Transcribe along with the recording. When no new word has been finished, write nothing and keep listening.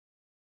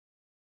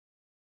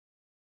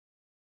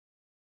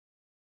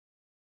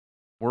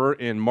We're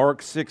in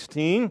Mark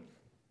 16.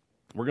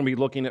 We're going to be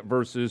looking at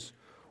verses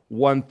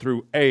 1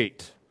 through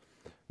 8.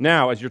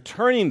 Now, as you're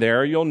turning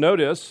there, you'll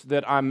notice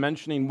that I'm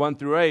mentioning 1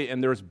 through 8,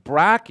 and there's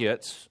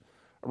brackets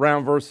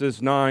around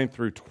verses 9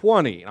 through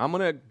 20. I'm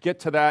going to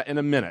get to that in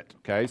a minute,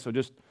 okay? So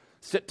just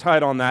sit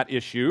tight on that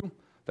issue.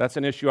 That's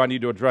an issue I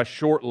need to address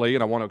shortly,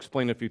 and I want to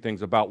explain a few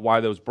things about why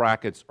those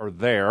brackets are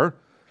there.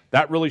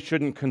 That really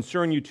shouldn't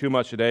concern you too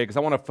much today, because I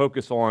want to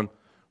focus on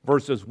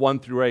verses 1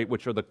 through 8,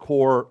 which are the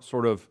core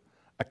sort of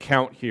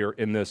account here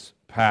in this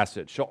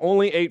passage. So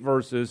only 8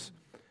 verses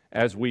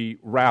as we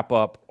wrap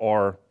up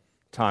our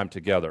time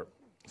together.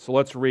 So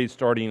let's read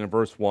starting in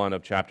verse 1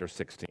 of chapter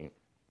 16.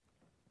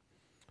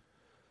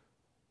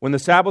 When the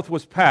Sabbath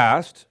was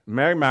past,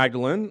 Mary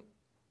Magdalene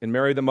and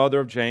Mary the mother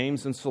of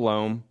James and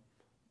Salome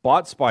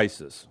bought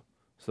spices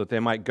so that they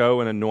might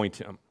go and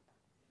anoint him.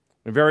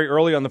 And very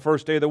early on the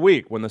first day of the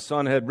week, when the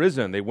sun had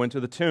risen, they went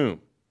to the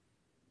tomb.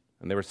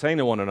 And they were saying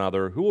to one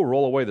another, "Who will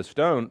roll away the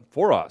stone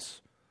for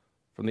us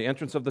from the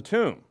entrance of the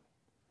tomb?"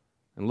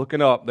 And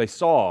looking up, they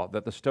saw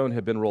that the stone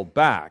had been rolled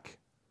back.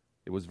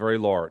 It was very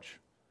large.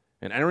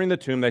 And entering the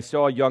tomb, they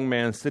saw a young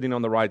man sitting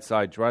on the right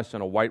side, dressed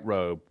in a white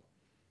robe,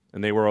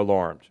 and they were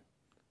alarmed.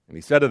 And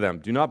he said to them,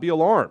 "Do not be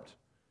alarmed.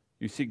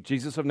 You seek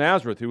Jesus of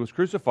Nazareth, who was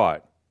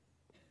crucified.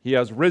 He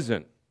has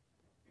risen.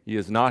 He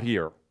is not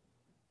here.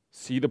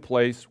 See the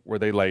place where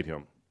they laid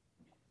him.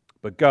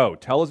 But go,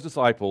 tell his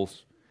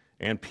disciples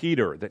and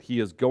Peter that he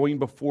is going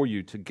before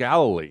you to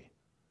Galilee.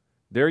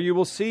 There you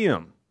will see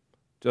him,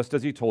 just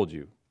as he told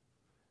you."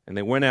 And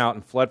they went out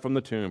and fled from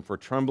the tomb, for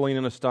trembling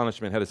and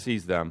astonishment had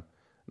seized them,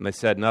 and they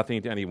said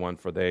nothing to anyone,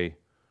 for they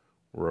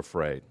were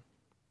afraid.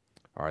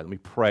 All right, let me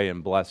pray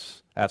and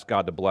ask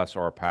God to bless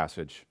our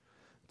passage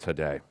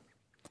today.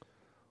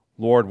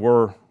 Lord,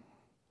 we're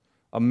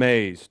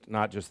amazed,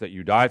 not just that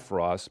you died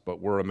for us, but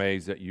we're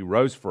amazed that you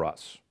rose for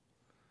us.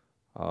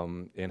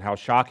 And how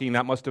shocking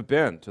that must have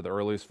been to the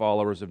earliest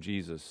followers of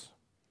Jesus.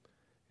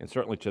 And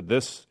certainly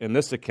in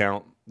this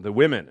account, the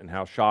women, and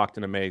how shocked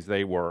and amazed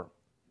they were.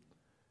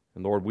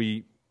 And Lord,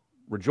 we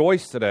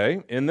rejoice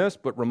today in this,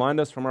 but remind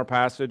us from our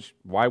passage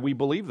why we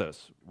believe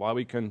this, why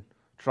we can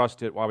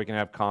trust it, why we can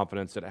have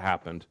confidence that it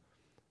happened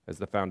as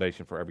the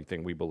foundation for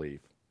everything we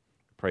believe.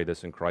 I pray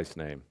this in Christ's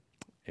name.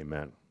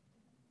 Amen.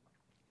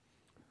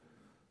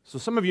 So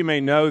some of you may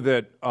know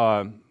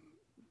that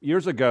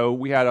years ago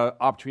we had an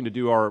opportunity to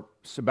do our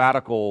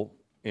sabbatical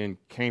in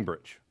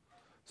Cambridge.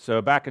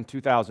 So back in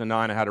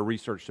 2009, I had a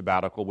research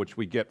sabbatical, which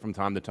we get from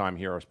time to time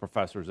here as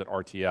professors at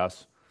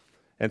RTS.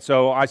 And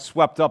so I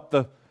swept up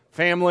the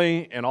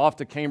family and off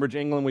to Cambridge,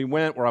 England we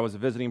went, where I was a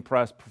visiting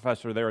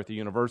professor there at the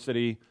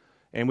university.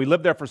 And we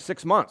lived there for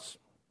 6 months.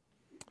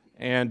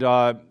 And,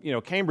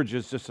 Cambridge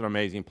is just an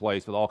amazing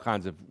place with all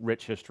kinds of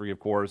rich history, of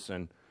course.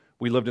 And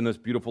we lived in this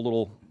beautiful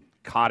little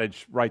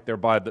cottage right there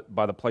by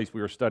the place we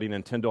were studying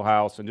in Tyndall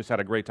House, and just had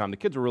a great time. The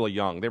kids were really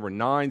young. They were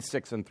 9,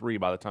 6, and 3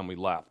 by the time we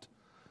left.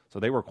 So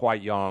they were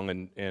quite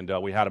young,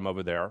 and we had them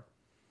over there.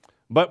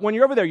 But when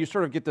you're over there, you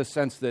sort of get this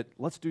sense that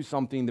let's do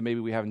something that maybe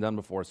we haven't done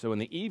before. So in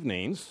the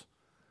evenings,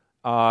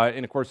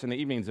 and of course in the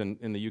evenings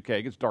in the UK,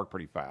 it gets dark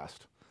pretty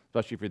fast,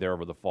 especially if you're there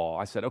over the fall.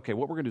 I said, okay,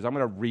 what we're going to do is I'm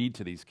going to read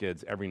to these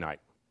kids every night.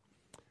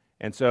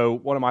 And so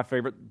one of my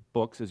favorite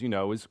books, as you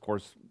know, is, of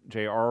course,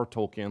 J.R.R.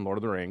 Tolkien, Lord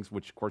of the Rings,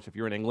 which, of course, if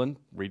you're in England,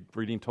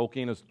 reading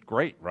Tolkien is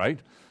great, right?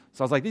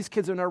 So I was like, these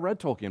kids have never read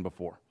Tolkien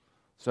before.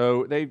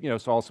 So they,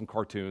 saw some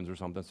cartoons or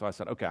something. So I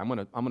said, okay, I'm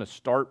going to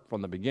start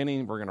from the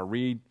beginning. We're going to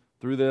read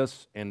through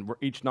this, and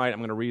each night I'm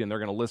going to read, and they're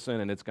going to listen,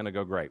 and it's going to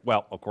go great.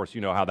 Well, of course, you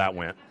know how that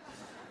went.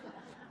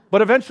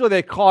 But eventually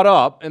they caught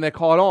up, and they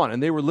caught on,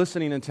 and they were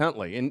listening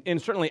intently.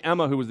 And certainly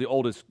Emma, who was the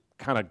oldest,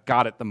 kind of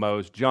got it the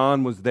most.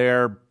 John was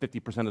there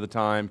 50% of the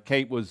time.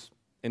 Kate was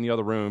in the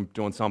other room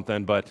doing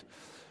something, but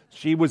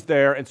she was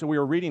there. And so we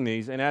were reading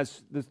these, and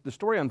as the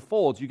story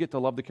unfolds, you get to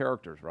love the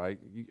characters, right?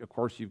 Of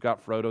course, you've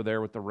got Frodo there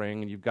with the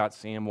ring, and you've got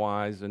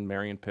Samwise and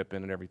Merry and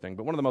Pippin and everything.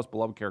 But one of the most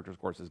beloved characters, of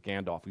course, is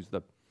Gandalf, who's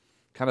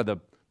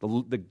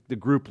the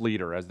group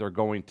leader as they're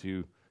going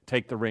to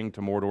take the ring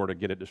to Mordor to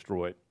get it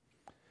destroyed.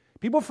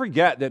 People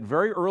forget that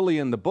very early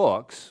in the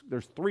books,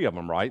 there's 3 of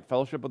them, right?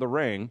 Fellowship of the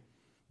Ring.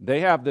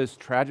 They have this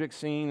tragic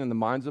scene in the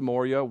Mines of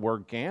Moria where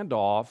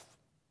Gandalf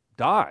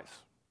dies.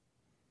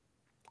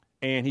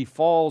 And he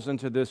falls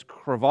into this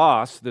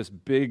crevasse, this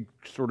big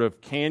sort of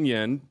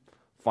canyon,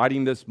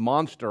 fighting this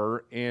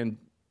monster, and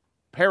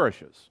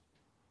perishes.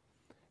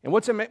 And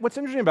what's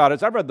interesting about it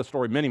is I've read the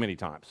story many, many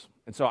times.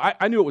 And so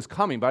I knew it was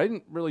coming, but I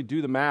didn't really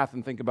do the math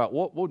and think about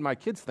what would my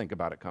kids think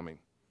about it coming.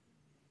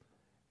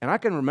 And I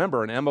can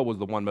remember, and Emma was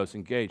the one most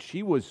engaged,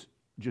 she was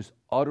just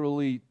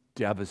utterly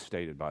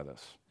devastated by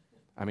this.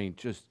 I mean,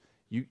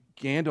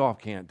 Gandalf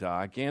can't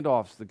die.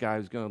 Gandalf's the guy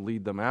who's going to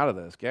lead them out of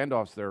this.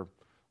 Gandalf's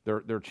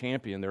their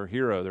champion, their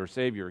hero, their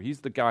savior.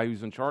 He's the guy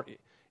who's in charge.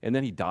 And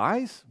then he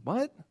dies?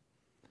 What?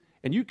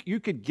 And you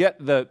could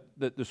get the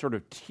sort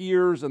of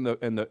tears and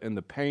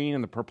the pain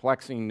and the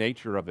perplexing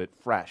nature of it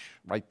fresh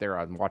right there.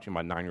 I'm watching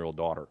my 9-year-old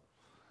daughter.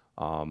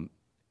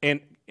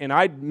 And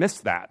I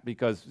missed that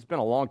because it's been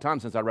a long time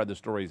since I read the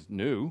stories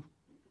new.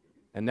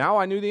 and now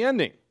I knew the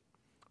ending.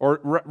 Or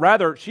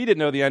rather, she didn't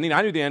know the ending,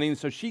 I knew the ending,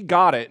 so she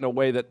got it in a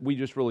way that we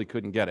just really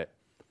couldn't get it.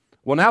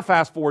 Well, now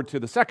fast forward to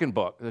the second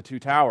book, The Two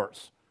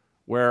Towers,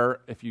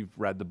 where, if you've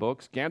read the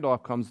books,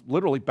 Gandalf comes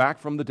literally back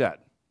from the dead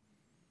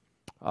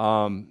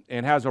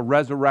and has a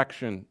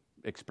resurrection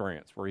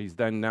experience where he's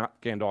then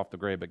not Gandalf the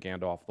Grey, but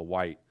Gandalf the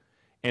White.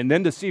 And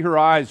then to see her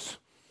eyes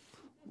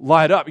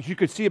light up, you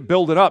could see it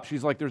building up.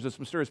 She's like, there's this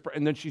mysterious,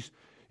 and then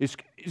is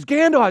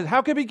Gandalf,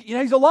 how can he,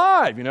 he's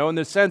alive, in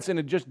this sense, and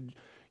it just,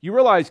 you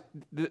realize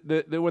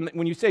that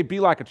when you say be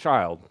like a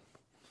child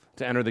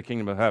to enter the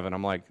kingdom of heaven,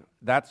 I'm like,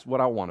 that's what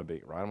I want to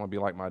be, right? I want to be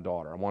like my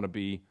daughter. I want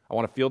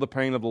to feel the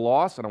pain of the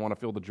loss, and I want to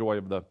feel the joy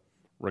of the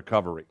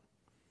recovery.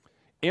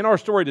 In our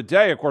story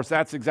today, of course,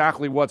 that's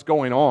exactly what's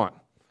going on.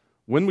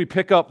 When we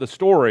pick up the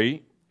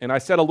story, and I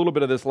said a little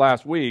bit of this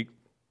last week,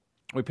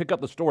 we pick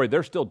up the story,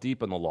 they're still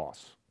deep in the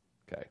loss,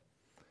 okay?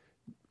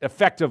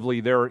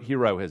 Effectively, their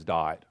hero has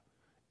died.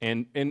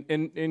 And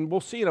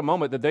we'll see in a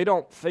moment that they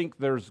don't think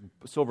there's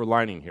a silver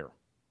lining here.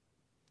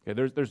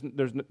 Okay,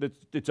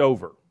 it's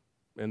over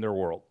in their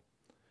world.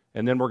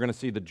 And then we're going to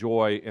see the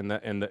joy and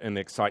the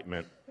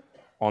excitement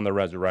on the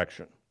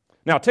resurrection.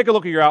 Now, take a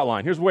look at your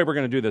outline. Here's the way we're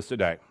going to do this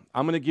today.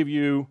 I'm going to give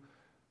you,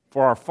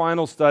 for our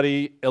final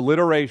study,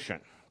 alliteration,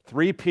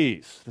 3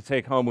 P's to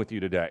take home with you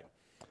today.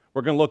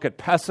 We're going to look at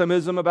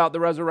pessimism about the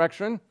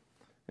resurrection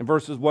in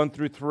verses 1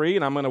 through 3,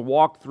 and I'm going to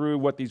walk through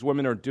what these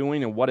women are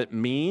doing and what it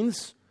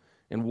means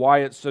and why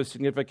it's so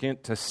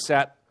significant to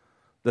set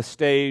the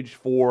stage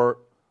for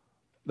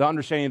the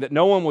understanding that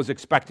no one was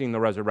expecting the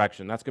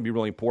resurrection. That's going to be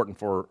really important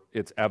for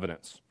its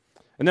evidence.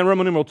 And then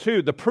Roman numeral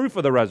 2, the proof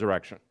of the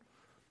resurrection.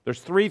 There's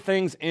 3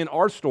 things in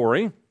our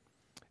story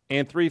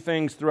and 3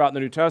 things throughout the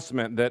New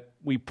Testament that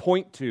we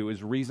point to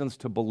as reasons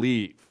to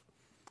believe.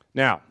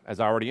 Now, as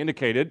I already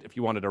indicated, if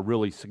you wanted a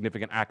really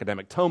significant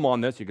academic tome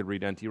on this, you could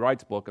read N.T.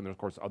 Wright's book, and there's, of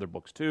course, other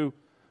books too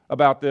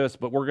about this,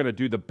 but we're going to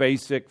do the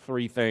basic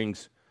 3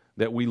 things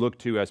that we look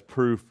to as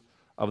proof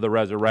of the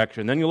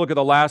resurrection. Then you look at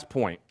the last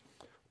point,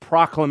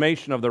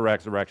 proclamation of the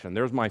resurrection.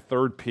 There's my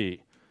 3rd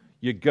P.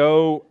 You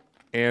go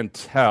and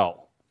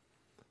tell.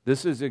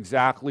 This is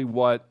exactly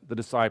what the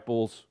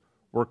disciples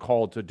were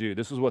called to do.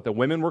 This is what the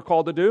women were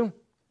called to do,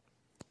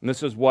 and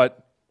this is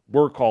what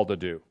we're called to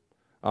do.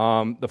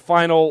 The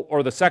final,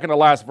 or the second to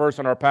last verse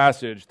in our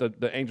passage,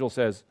 the angel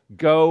says,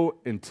 go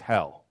and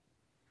tell.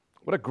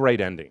 What a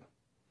great ending.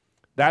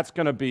 That's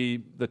going to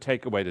be the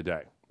takeaway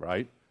today,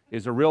 right?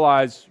 Is to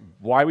realize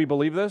why we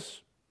believe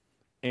this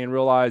and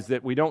realize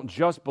that we don't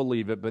just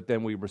believe it, but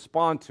then we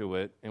respond to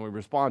it, and we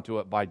respond to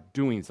it by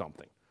doing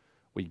something.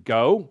 We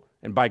go,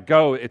 and by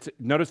go,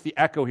 notice the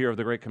echo here of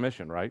the Great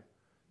Commission, right?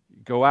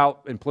 You go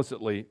out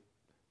implicitly,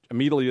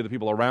 immediately to the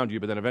people around you,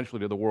 but then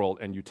eventually to the world,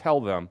 and you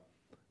tell them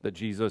that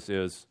Jesus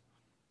is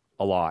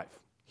alive.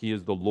 He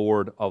is the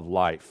Lord of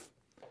life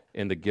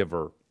and the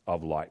giver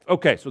of life.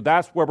 Okay, so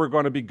that's where we're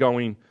going to be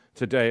going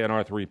today in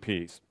our 3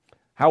 Ps.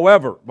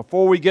 However,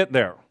 before we get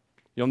there,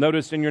 you'll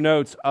notice in your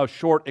notes a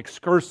short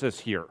excursus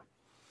here.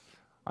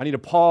 I need to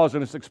pause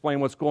and just explain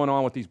what's going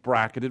on with these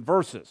bracketed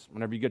verses.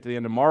 Whenever you get to the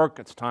end of Mark,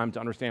 it's time to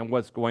understand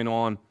what's going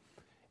on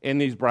in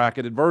these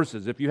bracketed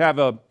verses. If you have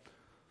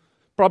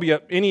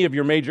any of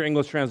your major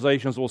English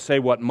translations will say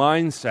what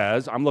mine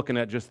says. I'm looking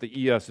at just the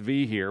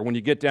ESV here. When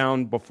you get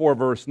down before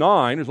verse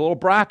 9, there's a little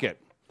bracket.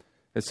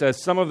 It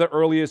says, some of the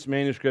earliest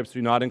manuscripts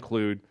do not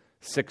include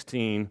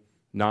 16,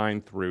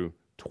 9 through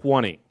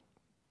 20.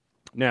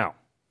 Now,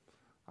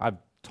 I've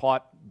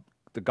taught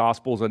the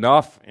Gospels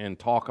enough and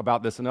talk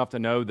about this enough to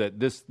know that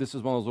this is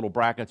one of those little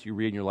brackets you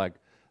read and you're like,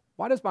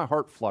 why does my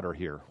heart flutter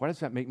here? Why does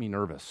that make me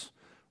nervous?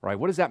 Right?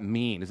 What does that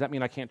mean? Does that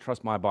mean I can't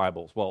trust my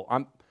Bibles? Well,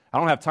 I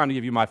don't have time to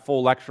give you my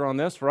full lecture on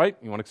this, right?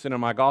 You want to sit in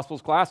my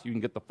Gospels class, you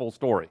can get the full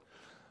story.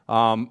 But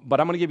I'm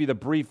going to give you the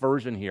brief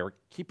version here.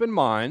 Keep in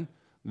mind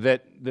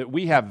that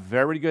we have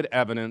very good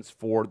evidence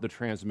for the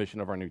transmission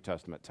of our New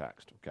Testament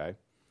text, okay?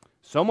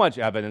 So much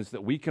evidence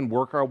that we can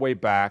work our way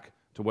back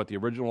to what the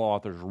original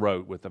authors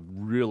wrote with a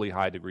really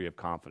high degree of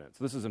confidence.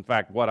 This is, in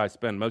fact, what I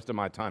spend most of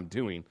my time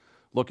doing,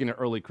 looking at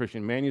early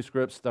Christian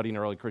manuscripts, studying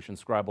early Christian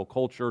scribal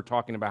culture,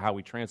 talking about how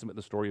we transmit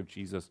the story of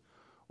Jesus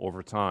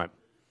over time.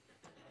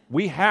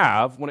 We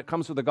have, when it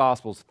comes to the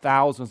Gospels,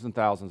 thousands and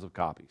thousands of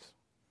copies.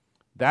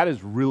 That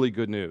is really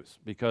good news,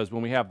 because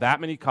when we have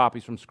that many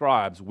copies from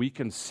scribes, we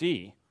can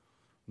see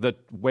the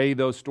way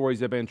those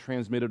stories have been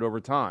transmitted over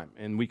time,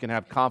 and we can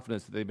have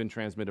confidence that they've been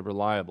transmitted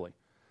reliably.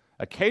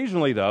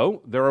 Occasionally,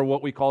 though, there are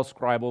what we call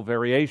scribal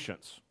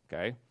variations,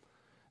 okay?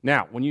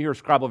 Now, when you hear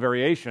scribal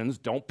variations,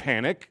 don't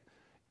panic.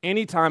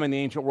 Anytime in the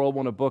ancient world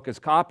when a book is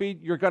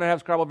copied, you're going to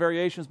have scribal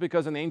variations,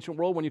 because in the ancient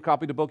world, when you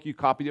copied a book, you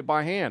copied it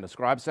by hand. A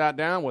scribe sat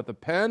down with a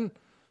pen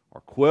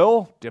or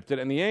quill, dipped it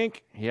in the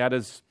ink. He had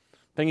his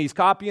thing he's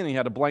copying, he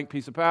had a blank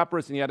piece of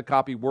papyrus, and he had to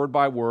copy word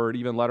by word,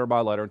 even letter by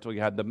letter, until you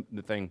had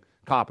the thing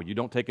copied. You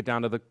don't take it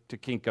down to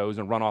Kinko's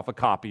and run off a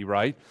copy,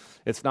 right?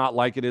 It's not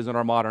like it is in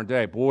our modern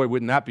day. Boy,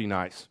 wouldn't that be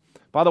nice.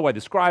 By the way,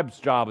 the scribe's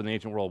job in the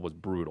ancient world was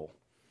brutal.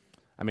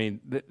 I mean,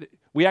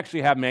 we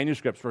actually have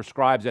manuscripts where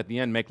scribes at the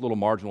end make little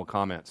marginal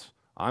comments.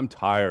 I'm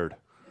tired.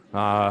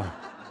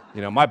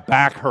 My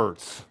back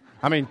hurts.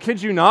 I mean,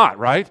 kid you not,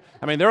 right?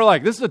 I mean, they're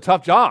like, this is a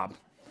tough job.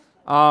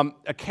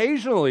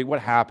 Occasionally what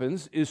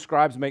happens is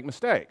scribes make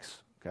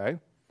mistakes, okay?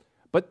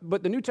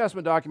 But the New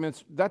Testament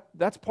documents,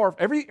 that's part of,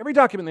 every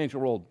document in the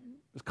ancient world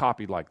is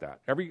copied like that.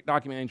 Every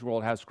document in the ancient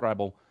world has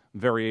scribal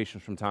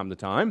variations from time to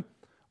time,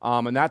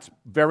 and that's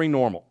very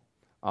normal.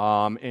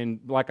 And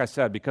like I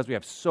said, because we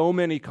have so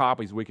many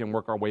copies, we can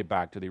work our way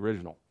back to the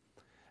original.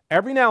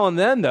 Every now and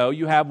then, though,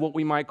 you have what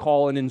we might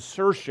call an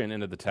insertion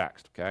into the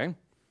text, okay?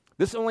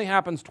 This only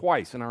happens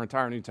twice in our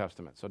entire New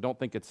Testament, so don't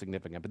think it's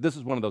significant, but this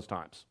is one of those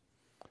times.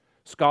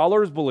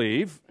 Scholars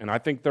believe, and I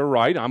think they're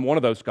right, I'm one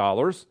of those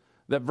scholars,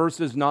 that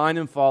verses 9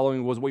 and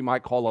following was what we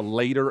might call a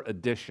later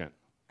addition,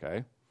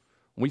 okay?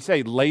 When we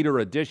say later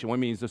addition, what it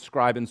means the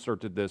scribe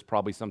inserted this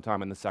probably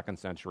sometime in the 2nd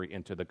century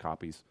into the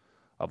copies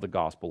of the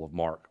Gospel of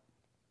Mark.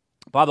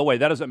 By the way,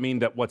 that doesn't mean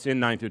that what's in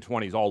 9 through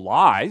 20 is all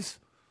lies.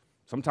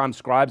 Sometimes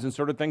scribes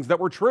inserted things that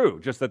were true,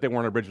 just that they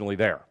weren't originally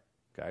there,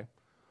 okay?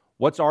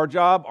 What's our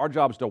job? Our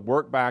job is to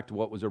work back to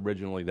what was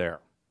originally there.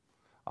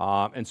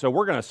 And so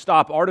we're going to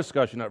stop our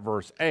discussion at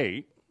verse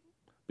 8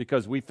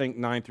 because we think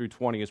 9 through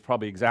 20 is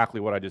probably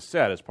exactly what I just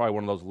said. It's probably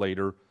one of those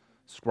later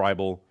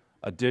scribal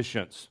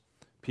additions.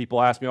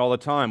 People ask me all the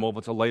time, well, if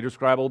it's a later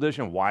scribal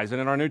addition, why isn't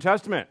it in our New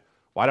Testament?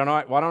 Why don't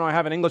I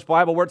have an English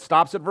Bible where it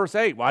stops at verse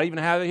 8? Why even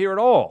have it here at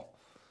all?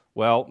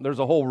 Well, there's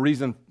a whole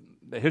reason.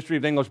 The history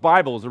of the English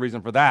Bible is the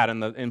reason for that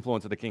and the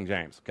influence of the King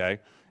James, okay?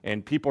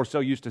 And people are so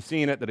used to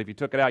seeing it that if you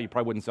took it out, you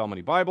probably wouldn't sell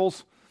many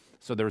Bibles.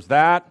 So there's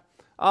that.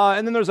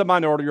 And then there's a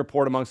minority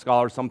report among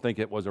scholars. Some think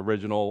it was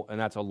original, and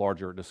that's a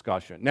larger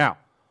discussion. Now,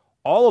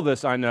 all of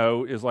this I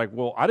know is like,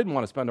 well, I didn't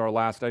want to spend our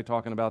last day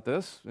talking about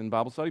this in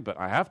Bible study, but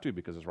I have to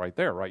because it's right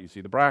there, right? You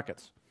see the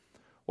brackets.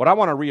 What I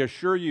want to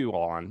reassure you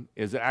on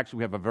is that actually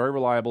we have a very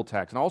reliable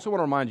text. And I also want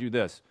to remind you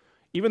this.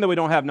 Even though we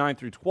don't have 9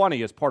 through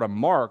 20 as part of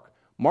Mark,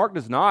 Mark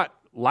does not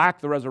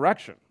lack the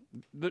resurrection.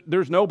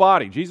 There's no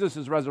body. Jesus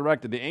is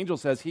resurrected. The angel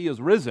says he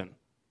is risen.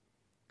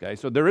 Okay,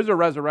 so there is a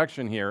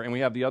resurrection here, and we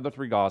have the other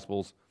 3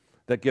 Gospels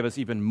that give us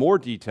even more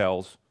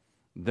details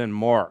than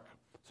Mark.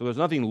 So there's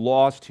nothing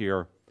lost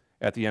here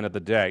at the end of the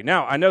day.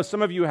 Now, I know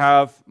some of you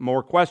have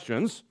more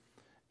questions,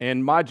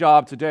 and my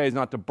job today is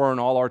not to burn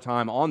all our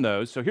time on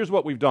those. So here's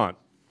what we've done.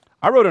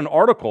 I wrote an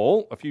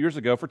article a few years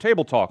ago for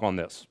Table Talk on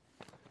this.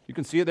 You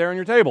can see it there in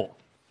your table.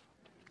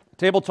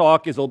 Table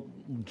Talk is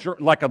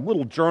like a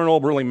little journal,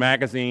 really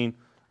magazine,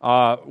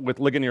 with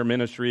Ligonier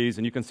Ministries,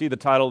 and you can see the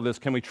title of this,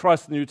 Can We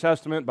Trust the New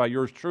Testament, by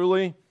yours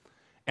truly.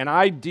 And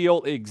I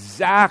deal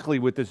exactly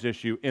with this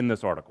issue in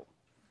this article,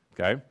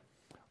 okay?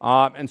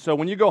 And so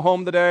when you go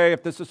home today,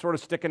 if this is sort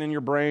of sticking in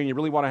your brain, you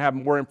really want to have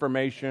more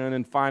information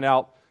and find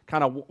out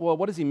kind of, well,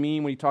 what does he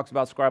mean when he talks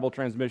about scribal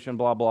transmission,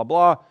 blah, blah,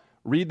 blah,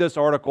 read this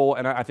article,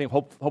 and I think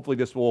hopefully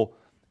this will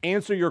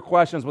answer your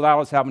questions without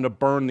us having to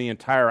burn the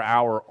entire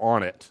hour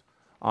on it.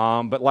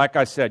 But like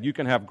I said, you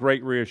can have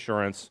great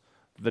reassurance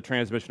that the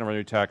transmission of our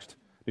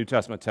New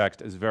Testament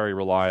text is very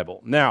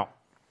reliable. Now,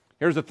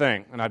 here's the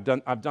thing, and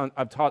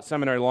I've taught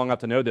seminary long enough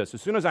to know this.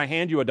 As soon as I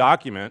hand you a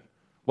document,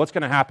 what's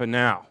going to happen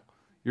now?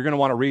 You're going to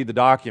want to read the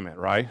document,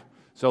 right?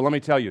 So let me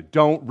tell you,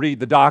 don't read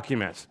the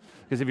document.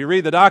 Because if you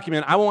read the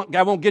document, I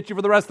won't get you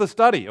for the rest of the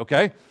study,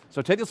 okay?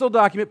 So take this little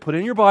document, put it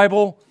in your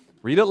Bible,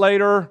 read it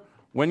later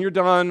when you're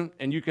done,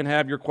 and you can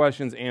have your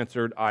questions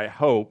answered, I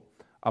hope,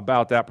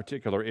 about that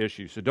particular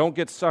issue. So don't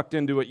get sucked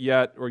into it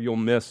yet, or you'll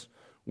miss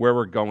where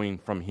we're going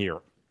from here.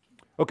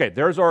 Okay,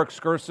 there's our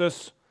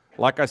excursus.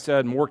 Like I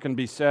said, more can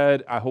be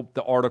said. I hope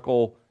the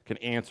article can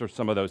answer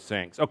some of those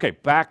things. Okay,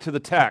 back to the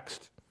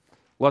text.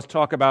 Let's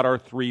talk about our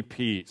 3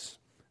 Ps.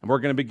 And we're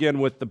going to begin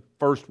with the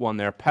first one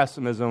there,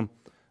 pessimism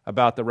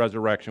about the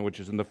resurrection,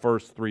 which is in the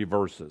first 3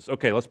 verses.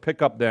 Okay, let's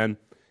pick up then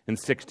in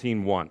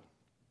 16:1.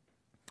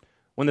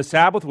 When the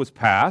Sabbath was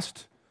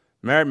past,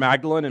 Mary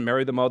Magdalene and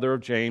Mary the mother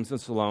of James and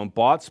Salome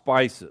bought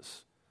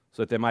spices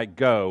so that they might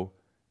go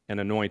and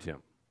anoint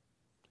him.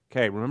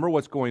 Okay, remember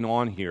what's going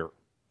on here.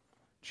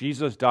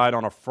 Jesus died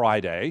on a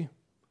Friday,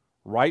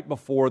 right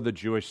before the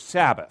Jewish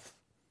Sabbath,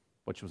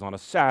 which was on a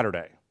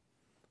Saturday.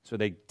 So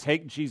they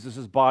take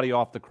Jesus' body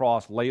off the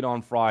cross late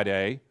on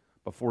Friday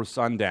before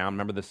sundown.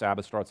 Remember, the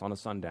Sabbath starts on a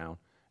sundown.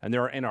 And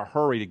they're in a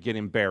hurry to get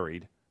him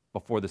buried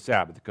before the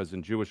Sabbath, because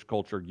in Jewish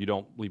culture, you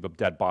don't leave a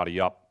dead body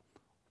up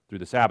through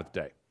the Sabbath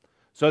day.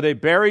 So they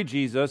bury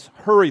Jesus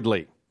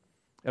hurriedly,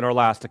 in our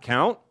last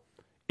account,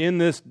 in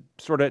this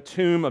sort of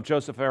tomb of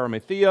Joseph of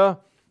Arimathea.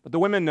 But the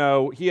women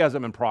know he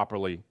hasn't been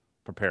properly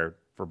prepared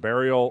for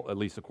burial, at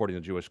least according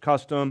to Jewish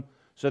custom.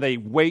 So they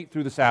wait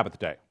through the Sabbath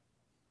day.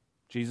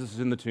 Jesus is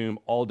in the tomb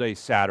all day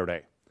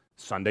Saturday.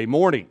 Sunday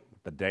morning,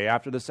 the day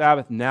after the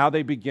Sabbath, now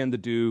they begin to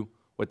do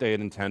what they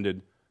had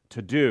intended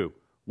to do,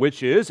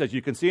 which is, as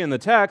you can see in the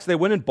text, they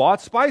went and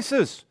bought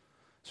spices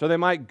so they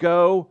might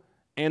go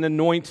and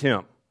anoint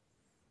him.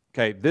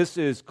 Okay, this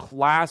is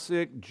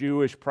classic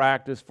Jewish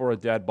practice for a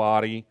dead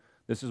body.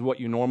 This is what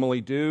you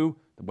normally do.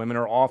 The women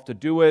are off to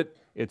do it.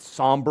 It's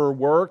somber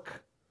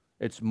work.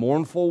 It's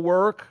mournful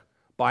work.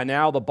 By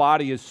now, the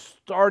body is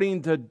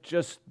starting to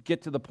just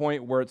get to the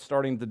point where it's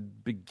starting to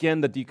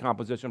begin the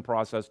decomposition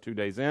process 2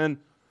 days in.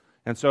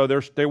 And so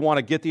they want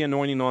to get the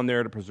anointing on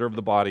there to preserve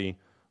the body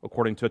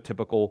according to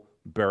typical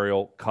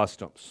burial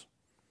customs.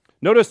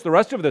 Notice the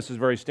rest of this is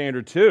very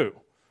standard too.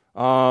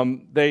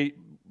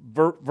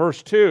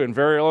 Verse 2, and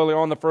very early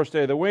on the first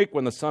day of the week,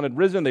 when the sun had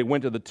risen, they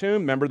went to the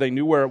tomb. Remember, they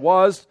knew where it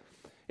was.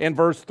 And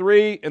verse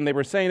 3, and they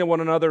were saying to one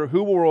another,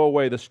 who will roll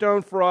away the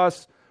stone for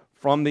us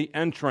from the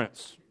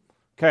entrance?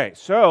 Okay,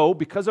 so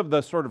because of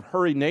the sort of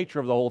hurried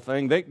nature of the whole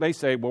thing, they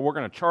say, well, we're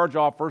going to charge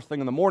off first thing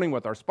in the morning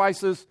with our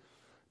spices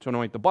to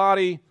anoint the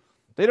body.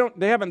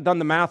 They haven't done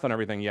the math on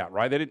everything yet,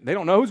 right? They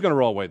don't know who's going to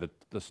roll away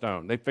the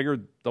stone. They'll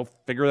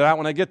figure it out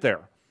when they get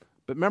there.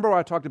 But remember what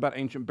I talked about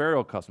ancient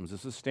burial customs.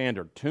 This is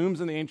standard. Tombs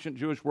in the ancient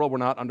Jewish world were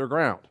not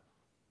underground.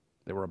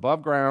 They were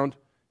above ground,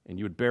 and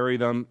you would bury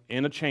them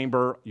in a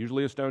chamber,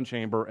 usually a stone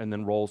chamber, and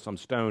then roll some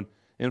stone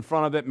in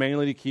front of it,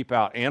 mainly to keep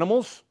out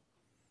animals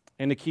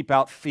and to keep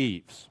out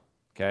thieves.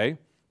 Okay?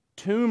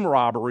 Tomb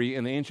robbery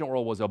in the ancient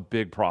world was a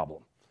big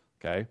problem.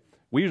 Okay?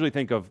 We usually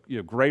think of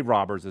grave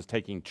robbers as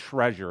taking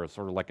treasure,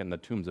 sort of like in the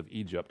tombs of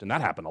Egypt, and that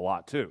happened a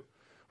lot too,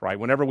 right?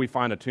 Whenever we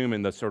find a tomb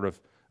in the sort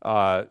of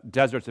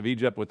deserts of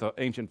Egypt with the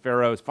ancient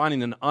pharaohs,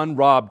 finding an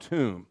unrobbed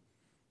tomb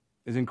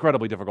is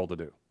incredibly difficult to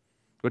do,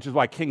 which is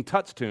why King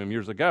Tut's tomb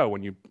years ago,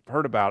 when you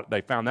heard about it,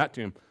 they found that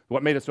tomb.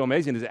 What made it so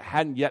amazing is it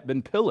hadn't yet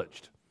been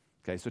pillaged.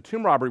 Okay, so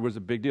tomb robbery was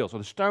a big deal. So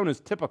the stone is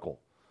typical.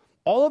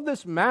 All of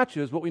this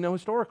matches what we know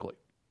historically.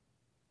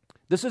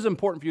 This is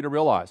important for you to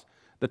realize.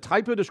 The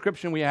type of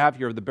description we have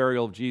here of the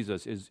burial of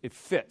Jesus it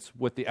fits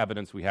with the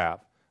evidence we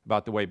have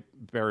about the way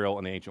burial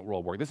in the ancient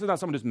world worked. This is not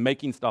someone just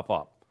making stuff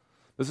up.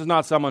 This is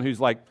not someone who's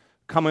like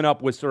coming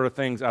up with sort of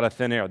things out of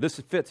thin air. This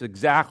fits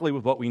exactly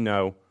with what we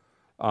know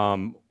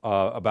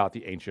about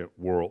the ancient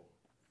world.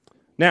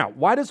 Now,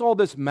 why does all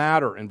this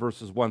matter in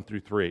verses 1 through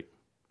 3?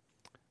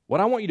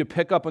 What I want you to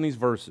pick up on these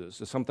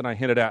verses is something I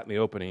hinted at in the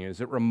opening, is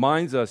it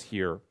reminds us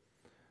here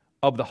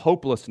of the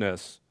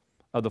hopelessness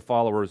of the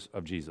followers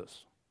of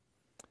Jesus.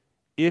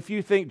 If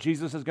you think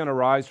Jesus is going to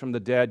rise from the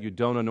dead, you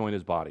don't anoint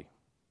his body.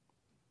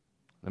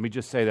 Let me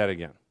just say that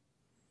again.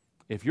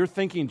 If you're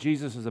thinking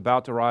Jesus is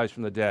about to rise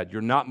from the dead,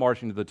 you're not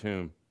marching to the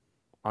tomb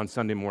on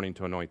Sunday morning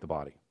to anoint the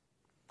body.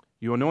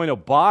 You anoint a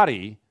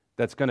body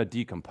that's going to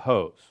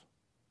decompose.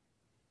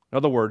 In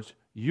other words,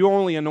 you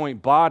only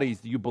anoint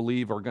bodies that you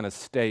believe are going to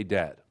stay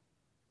dead.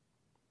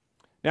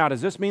 Now, does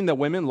this mean that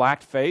women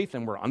lacked faith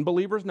and were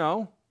unbelievers?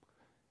 No.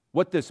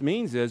 What this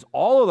means is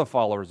all of the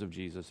followers of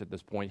Jesus at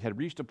this point had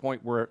reached a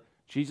point where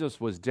Jesus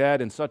was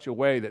dead in such a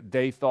way that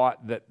they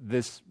thought that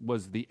this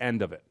was the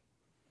end of it.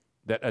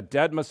 That a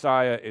dead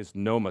Messiah is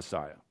no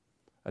Messiah.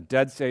 A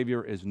dead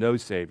Savior is no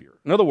Savior.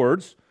 In other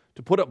words,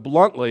 to put it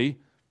bluntly,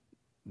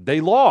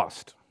 they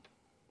lost.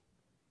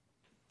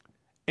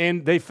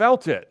 And they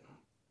felt it.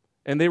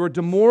 And they were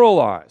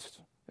demoralized.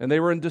 And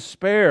they were in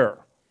despair.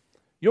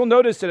 You'll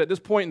notice that at this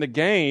point in the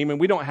game, and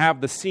we don't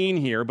have the scene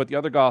here, but the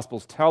other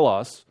Gospels tell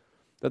us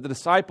that the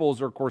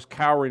disciples are, of course,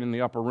 cowering in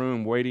the upper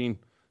room, waiting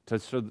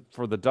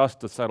for the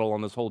dust to settle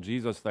on this whole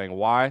Jesus thing.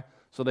 Why?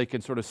 So they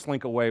can sort of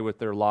slink away with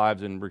their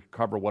lives and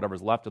recover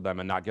whatever's left of them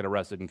and not get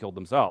arrested and killed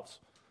themselves.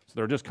 So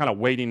they're just kind of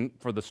waiting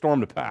for the storm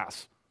to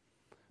pass.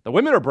 The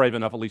women are brave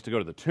enough at least to go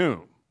to the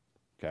tomb,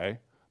 okay?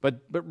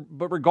 But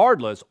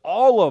regardless,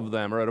 all of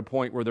them are at a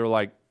point where they're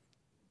like,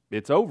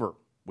 it's over.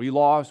 We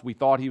lost. We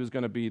thought he was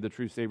going to be the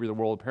true Savior of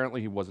the world. Apparently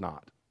he was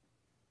not.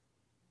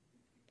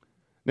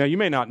 Now, you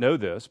may not know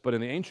this, but in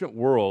the ancient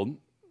world,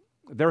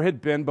 there had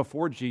been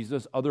before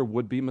Jesus other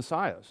would-be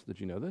messiahs. Did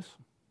you know this?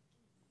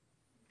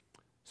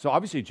 So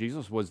obviously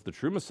Jesus was the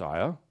true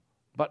Messiah,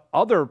 but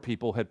other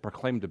people had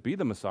proclaimed to be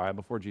the Messiah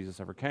before Jesus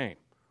ever came.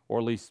 Or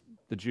at least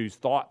the Jews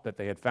thought that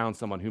they had found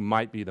someone who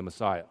might be the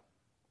Messiah.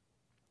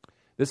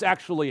 This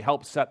actually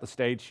helps set the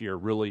stage here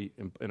really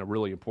in a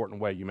really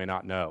important way you may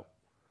not know.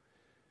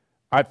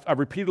 I've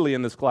repeatedly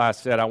in this class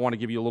said I want to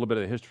give you a little bit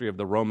of the history of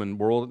the Roman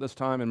world at this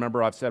time. And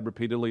remember, I've said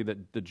repeatedly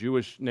that the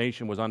Jewish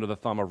nation was under the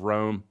thumb of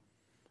Rome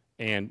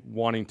and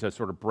wanting to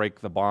sort of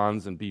break the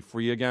bonds and be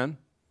free again.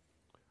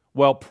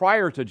 Well,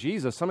 prior to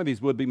Jesus, some of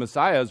these would-be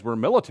messiahs were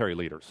military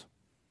leaders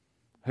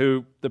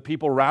who the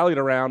people rallied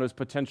around as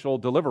potential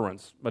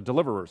deliverers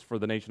for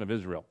the nation of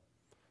Israel,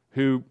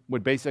 who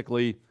would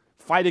basically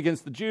fight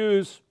against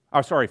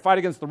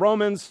the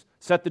Romans,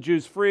 set the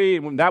Jews free,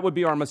 and that would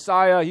be our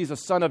Messiah. He's a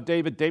son of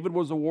David. David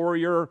was a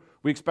warrior.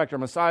 We expect our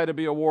Messiah to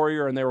be a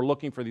warrior, and they were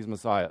looking for these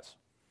messiahs.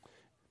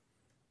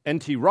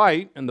 N.T.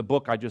 Wright, in the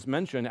book I just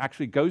mentioned,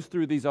 actually goes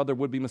through these other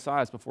would-be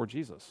messiahs before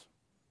Jesus.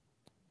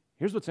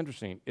 Here's what's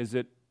interesting, is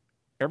that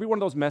every one of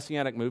those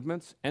messianic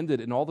movements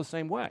ended in all the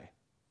same way.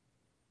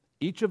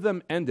 Each of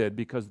them ended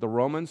because the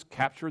Romans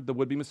captured the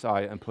would-be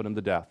Messiah and put him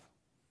to death.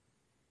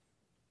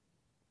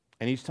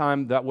 And each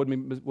time that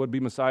would-be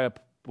Messiah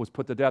was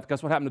put to death,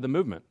 guess what happened to the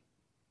movement?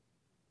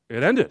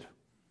 It ended.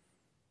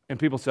 And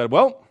people said,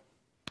 well,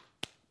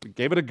 we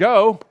gave it a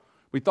go.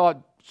 We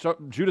thought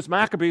Judas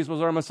Maccabees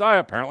was our Messiah.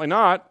 Apparently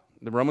not.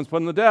 The Romans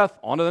put him to death.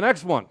 On to the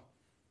next one.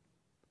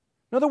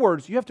 In other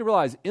words, you have to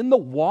realize in the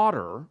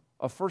water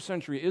of first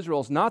century Israel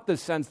is not the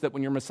sense that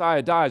when your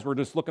Messiah dies, we're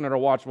just looking at our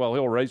watch, well,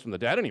 he'll raise from the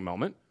dead any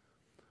moment.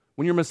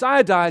 When your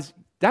Messiah dies,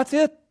 that's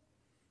it.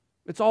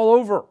 It's all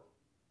over.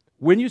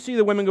 When you see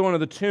the women go into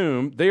the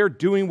tomb, they are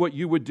doing what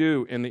you would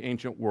do in the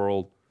ancient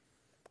world.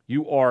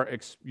 You're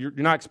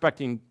not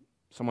expecting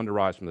someone to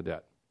rise from the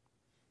dead.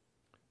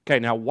 Okay,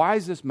 now why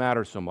does this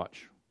matter so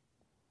much?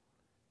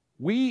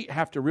 We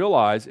have to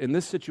realize in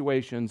this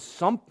situation,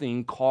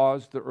 something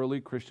caused the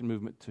early Christian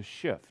movement to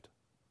shift.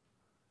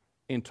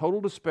 In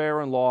total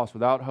despair and loss,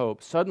 without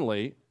hope,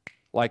 suddenly,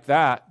 like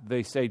that,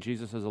 they say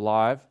Jesus is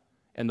alive,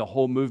 and the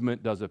whole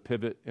movement does a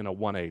pivot in a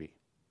 180.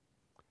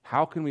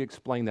 How can we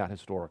explain that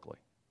historically?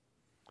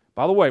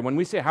 By the way, when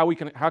we say how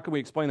can we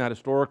explain that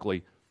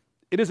historically,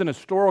 it is an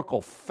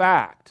historical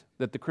fact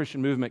that the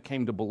Christian movement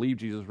came to believe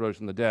Jesus rose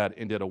from the dead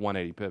and did a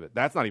 180 pivot.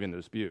 That's not even a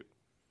dispute.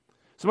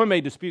 Someone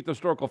may dispute the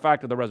historical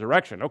fact of the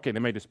resurrection. Okay, they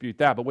may dispute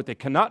that, but what they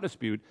cannot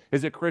dispute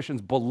is that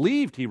Christians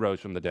believed he rose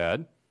from the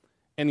dead,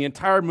 and the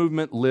entire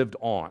movement lived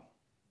on.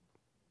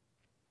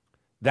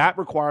 That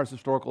requires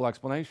historical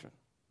explanation.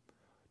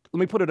 Let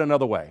me put it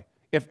another way.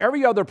 If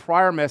every other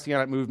prior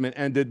Messianic movement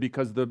ended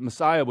because the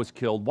Messiah was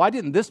killed, why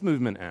didn't this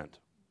movement end?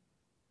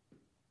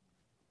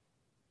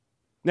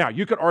 Now,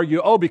 you could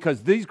argue,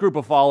 because these group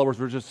of followers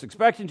were just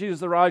expecting Jesus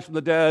to rise from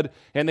the dead,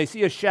 and they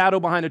see a shadow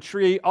behind a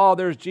tree,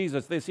 there's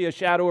Jesus. They see a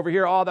shadow over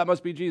here, that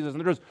must be Jesus.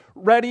 And they're just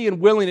ready and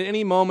willing at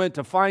any moment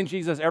to find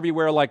Jesus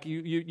everywhere, like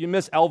you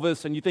miss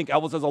Elvis, and you think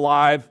Elvis is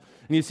alive,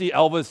 and you see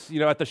Elvis,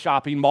 at the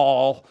shopping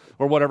mall,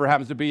 or whatever it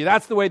happens to be.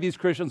 That's the way these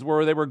Christians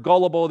were. They were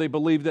gullible, they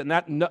believed it,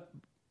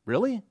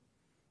 really?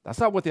 That's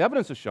not what the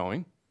evidence is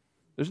showing.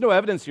 There's no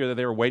evidence here that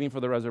they were waiting for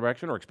the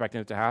resurrection or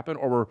expecting it to happen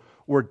or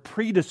were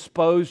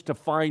predisposed to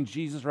find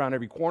Jesus around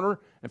every corner.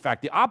 In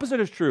fact, the opposite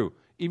is true.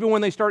 Even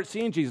when they start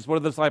seeing Jesus, what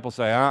do the disciples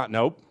say?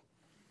 Nope.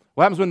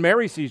 What happens when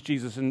Mary sees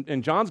Jesus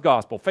in John's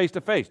gospel, face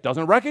to face?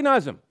 Doesn't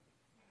recognize him.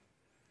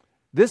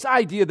 This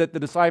idea that the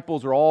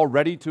disciples are all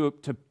ready to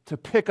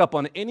pick up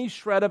on any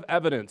shred of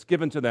evidence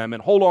given to them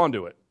and hold on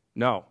to it.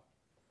 No.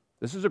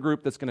 This is a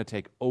group that's going to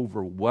take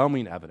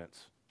overwhelming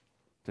evidence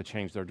to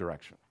change their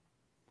direction.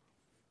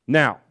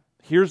 Now,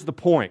 here's the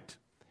point.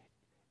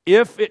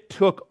 If it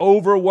took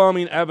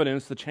overwhelming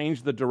evidence to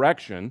change the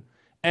direction,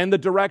 and the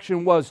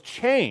direction was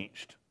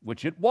changed,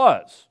 which it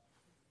was,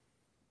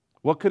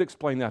 what could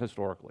explain that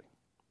historically?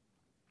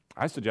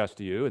 I suggest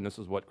to you, and this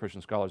is what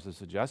Christian scholars have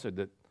suggested,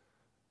 that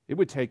it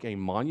would take a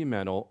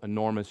monumental,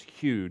 enormous,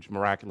 huge,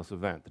 miraculous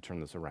event to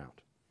turn this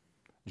around.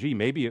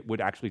 Maybe it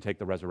would actually take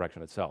the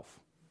resurrection itself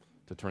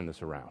to turn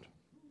this around.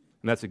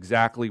 And that's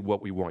exactly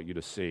what we want you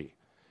to see,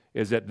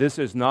 is that this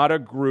is not a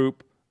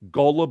group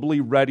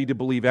gullibly ready to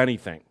believe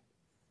anything.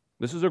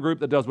 This is a group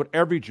that does what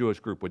every Jewish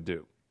group would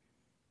do,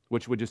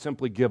 which would just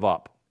simply give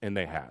up, and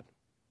they had.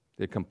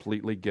 They'd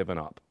completely given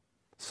up.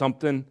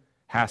 Something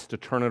has to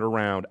turn it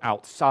around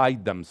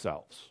outside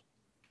themselves.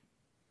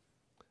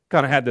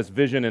 Kind of had this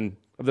vision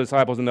of the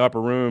disciples in the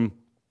upper room,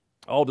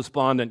 all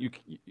despondent.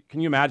 Can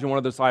you imagine one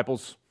of the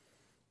disciples,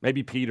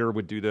 maybe Peter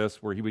would do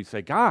this, where he would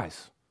say,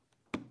 guys,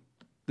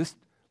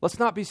 let's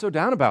not be so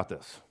down about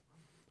this.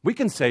 We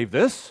can save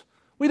this.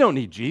 We don't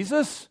need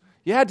Jesus.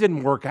 Yeah, it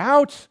didn't work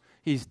out.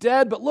 He's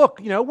dead. But look,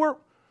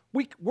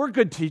 we're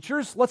good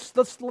teachers. Let's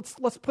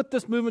put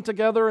this movement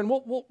together and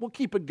we'll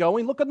keep it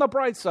going. Look on the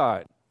bright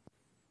side.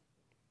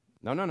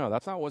 No.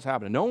 That's not what was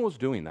happening. No one was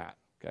doing that.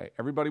 Okay,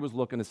 everybody was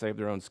looking to save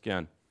their own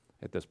skin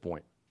at this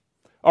point.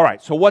 All right.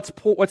 So what's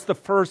the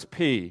first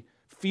P?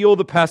 Feel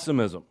the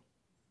pessimism,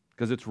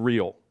 because it's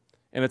real,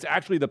 and it's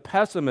actually the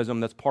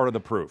pessimism that's part of the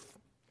proof.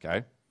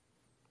 Okay.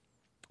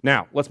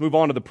 Now let's move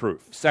on to the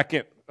proof.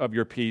 Second of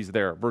your P's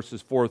there,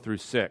 verses 4 through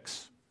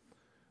 6.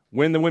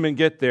 When the women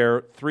get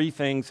there, three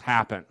things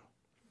happen.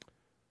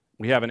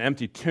 We have an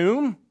empty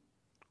tomb,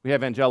 we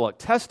have angelic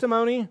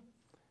testimony,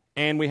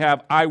 and we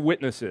have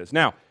eyewitnesses.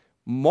 Now,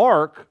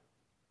 Mark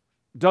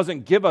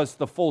doesn't give us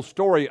the full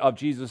story of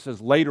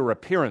Jesus' later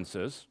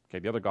appearances. Okay,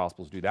 the other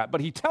Gospels do that,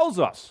 but he tells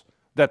us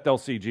that they'll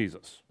see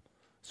Jesus.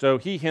 So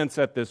he hints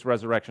at this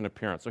resurrection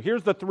appearance. So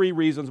here's the three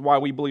reasons why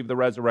we believe the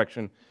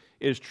resurrection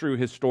is true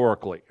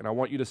historically. And I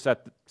want you to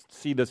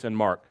see this in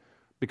Mark.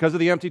 Because of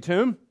the empty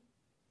tomb,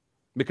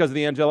 because of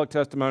the angelic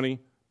testimony,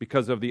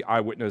 because of the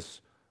eyewitness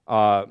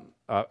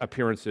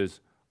appearances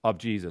of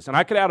Jesus. And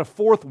I could add a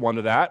fourth one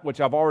to that, which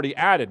I've already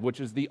added, which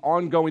is the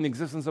ongoing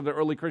existence of the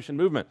early Christian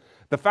movement.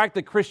 The fact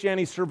that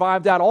Christianity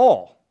survived at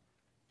all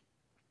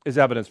is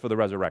evidence for the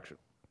resurrection.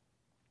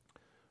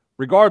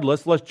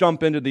 Regardless, let's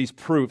jump into these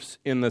proofs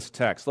in this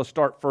text. Let's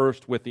start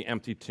first with the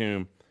empty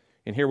tomb.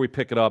 And here we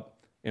pick it up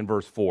in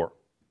verse 4.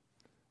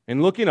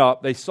 And looking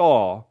up, they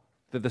saw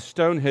that the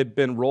stone had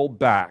been rolled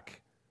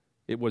back.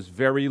 It was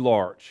very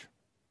large.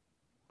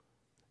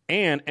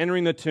 And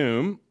entering the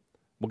tomb,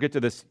 we'll get to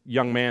this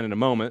young man in a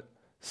moment,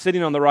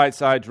 sitting on the right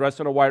side, dressed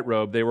in a white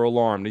robe, they were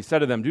alarmed. He said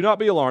to them, "Do not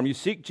be alarmed. You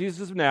seek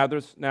Jesus of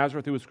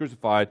Nazareth who was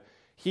crucified.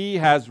 He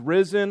has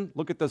risen."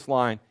 Look at this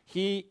line.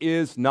 "He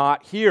is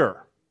not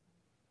here."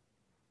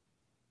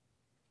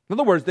 In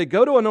other words, they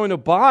go to anoint a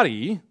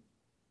body,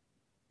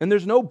 and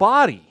there's no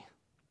body.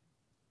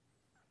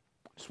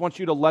 I just want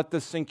you to let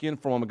this sink in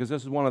for a moment, because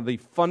this is one of the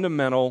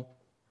fundamental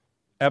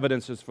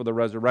evidences for the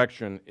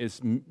resurrection, is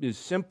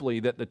simply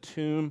that the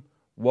tomb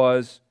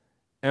was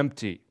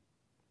empty.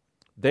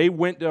 They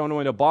went down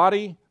in a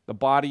body, the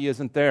body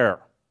isn't there.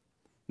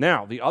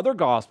 Now, the other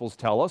Gospels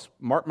tell us,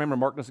 remember,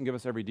 Mark doesn't give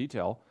us every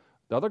detail.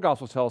 The other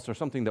Gospels tell us there's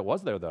something that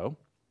was there, though.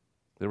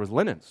 There was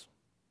linens.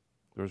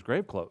 There was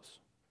grave clothes.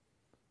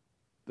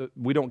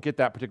 We don't get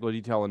that particular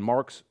detail in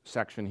Mark's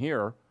section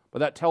here, but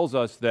that tells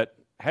us that,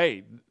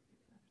 hey,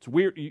 it's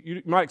weird.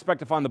 You might expect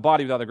to find the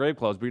body without the grave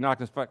clothes, but you're not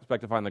going to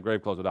expect to find the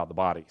grave clothes without the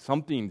body.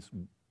 Something's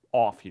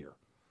off here,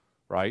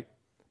 right?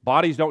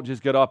 Bodies don't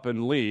just get up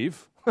and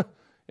leave,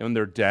 and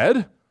they're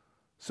dead.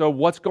 So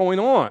what's going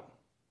on?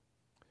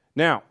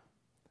 Now,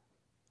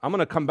 I'm going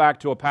to come back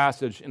to a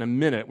passage in a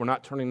minute. We're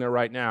not turning there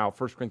right now,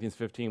 1 Corinthians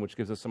 15, which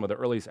gives us some of the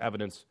earliest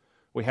evidence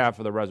we have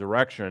for the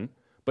resurrection.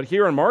 But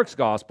here in Mark's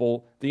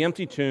gospel, the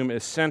empty tomb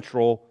is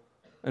central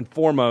and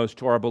foremost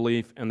to our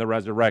belief in the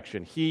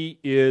resurrection. He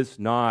is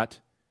not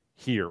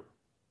here.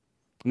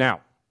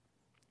 Now,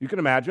 you can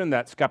imagine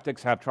that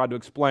skeptics have tried to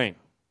explain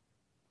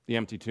the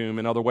empty tomb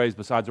in other ways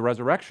besides the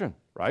resurrection,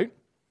 right?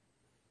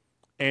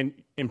 And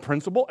in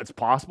principle, it's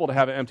possible to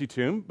have an empty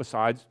tomb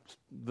besides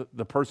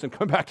the person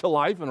coming back to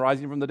life and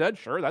rising from the dead.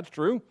 Sure, that's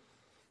true.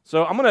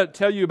 So I'm going to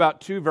tell you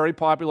about two very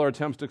popular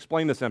attempts to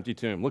explain this empty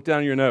tomb. Look down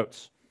in your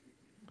notes.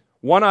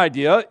 One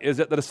idea is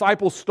that the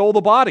disciples stole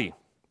the body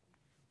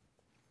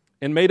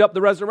and made up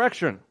the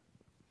resurrection.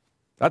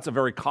 That's a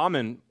very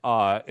common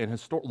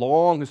and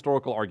long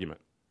historical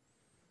argument.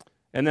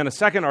 And then a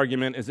second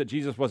argument is that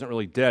Jesus wasn't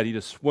really dead. He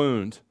just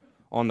swooned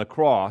on the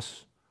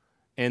cross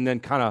and then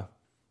kind of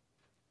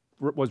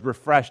was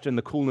refreshed in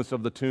the coolness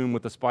of the tomb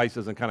with the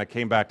spices and kind of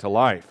came back to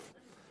life.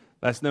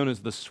 That's known as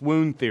the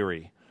swoon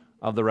theory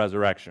of the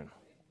resurrection.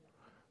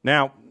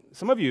 Now,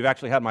 some of you have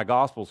actually had my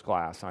Gospels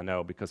class, I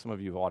know, because some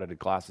of you have audited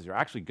classes. You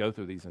actually go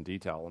through these in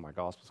detail in my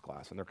Gospels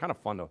class, and they're kind of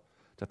fun to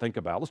think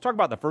about. Let's talk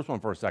about the first one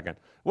for a second.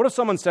 What if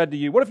someone said to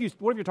you, what if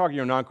you're talking to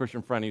your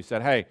non-Christian friend and you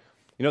said, hey,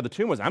 the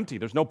tomb was empty.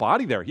 There's no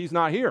body there. He's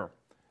not here.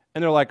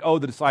 And they're like, oh,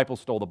 the disciples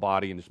stole the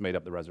body and just made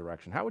up the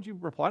resurrection. How would you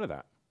reply to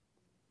that?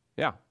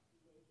 Yeah.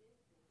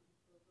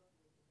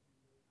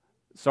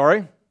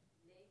 Sorry?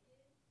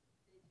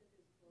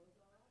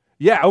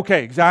 Yeah,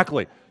 okay,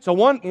 exactly. So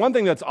one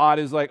thing that's odd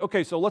is like,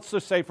 okay, so let's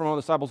just say from one of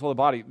the disciples stole the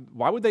body.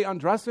 Why would they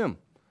undress him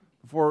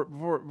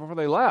before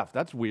they left?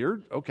 That's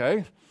weird.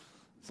 Okay.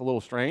 It's a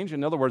little strange.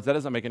 In other words, that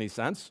doesn't make any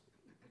sense.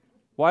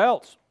 Why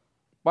else?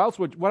 What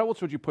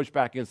else would you push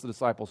back against the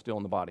disciples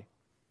stealing the body?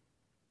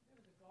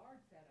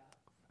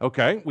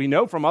 Okay, we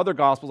know from other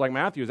Gospels like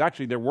Matthew's,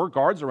 actually there were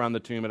guards around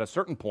the tomb at a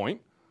certain point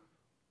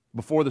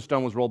before the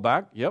stone was rolled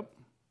back. Yep.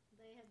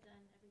 They had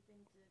done everything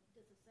to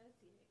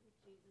disassociate with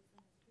Jesus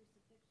and his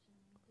crucifixion,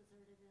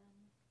 deserted him.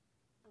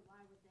 So why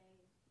would they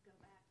go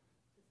back to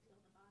steal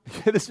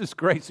the body? This is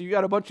great. So you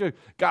got a bunch of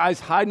guys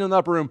hiding in the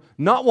upper room,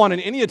 not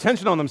wanting any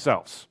attention on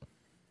themselves,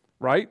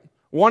 right?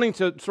 Wanting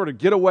to sort of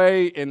get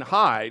away and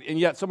hide, and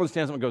yet someone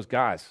stands up and goes,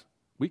 guys,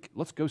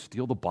 let's go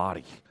steal the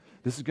body.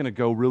 This is going to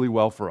go really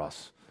well for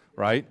us,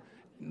 right?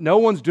 No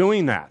one's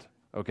doing that,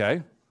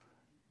 okay?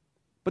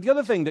 But the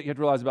other thing that you have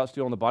to realize about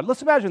stealing the body,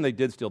 let's imagine they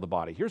did steal the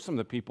body. Here's some of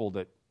the people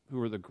who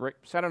were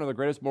sat under the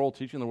greatest moral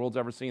teaching the world's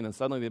ever seen, and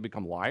suddenly they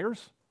become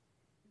liars.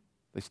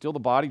 They steal the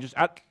body.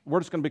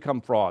 We're just going to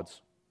become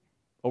frauds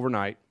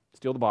overnight,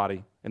 steal the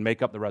body, and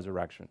make up the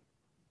resurrection.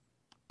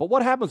 But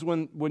what happens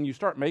when you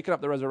start making up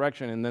the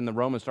resurrection and then the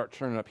Romans start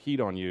turning up heat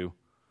on you,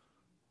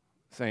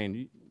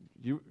 saying,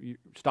 you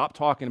stop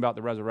talking about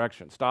the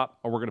resurrection, stop,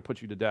 or we're going to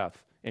put you to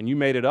death. And you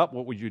made it up,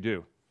 what would you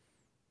do?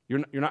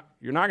 You're not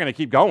going to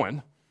keep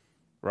going,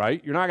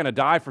 right? You're not going to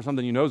die for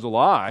something you know is a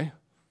lie.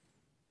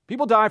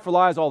 People die for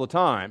lies all the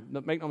time,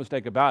 make no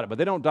mistake about it, but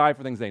they don't die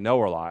for things they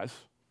know are lies.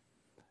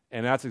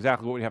 And that's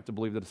exactly what we have to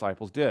believe the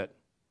disciples did.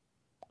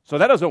 So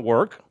that doesn't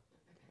work.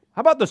 How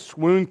about the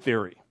swoon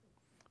theory?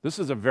 This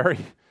is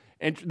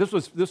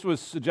this was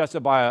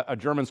suggested by a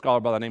German scholar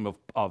by the name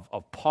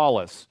of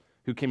Paulus,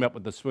 who came up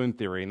with the swoon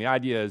theory. And the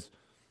idea is,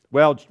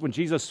 well, when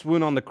Jesus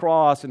swooned on the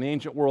cross in the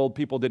ancient world,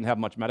 people didn't have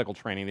much medical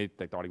training.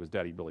 They thought he was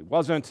dead. He really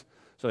wasn't.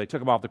 So they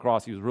took him off the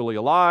cross. He was really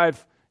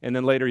alive. And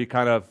then later he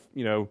kind of,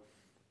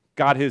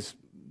 got his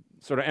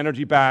sort of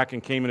energy back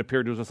and came and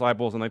appeared to his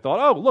disciples. And they thought,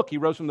 oh, look, he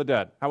rose from the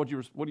dead. What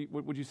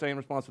would you say in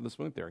response to the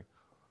swoon theory?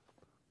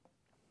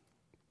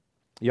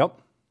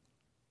 Yep.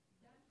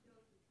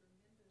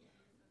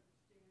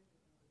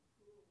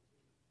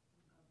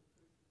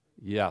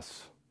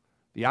 Yes.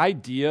 The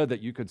idea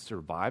that you could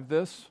survive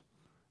this,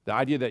 the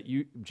idea that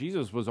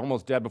Jesus was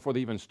almost dead before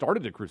they even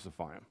started to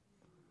crucify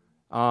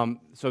him.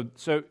 So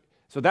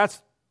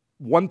that's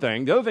one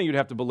thing. The other thing you'd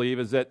have to believe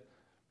is that,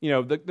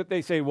 that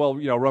they say, well,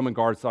 Roman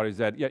guards thought he was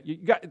dead.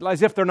 Yeah,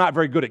 as if they're not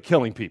very good at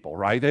killing people,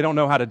 right? They don't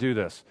know how to do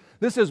this.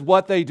 This is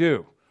what they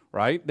do,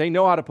 right? They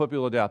know how to put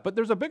people to death. But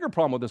there's a bigger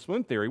problem with the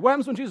swoon theory. What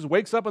happens when Jesus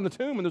wakes up in the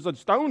tomb and there's a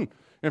stone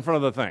in front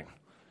of the thing?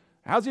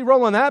 How's he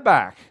rolling that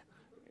back?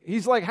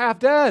 He's like half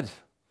dead.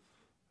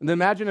 And then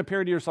imagine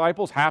appearing to your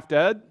disciples half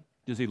dead.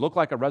 Does he look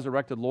like a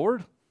resurrected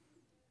Lord?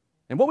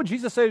 And what would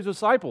Jesus say to his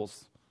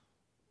disciples?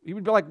 He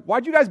would be like,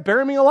 why'd you guys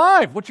bury me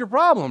alive? What's your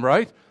problem,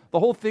 right? The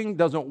whole thing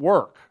doesn't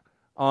work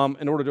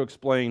in order to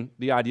explain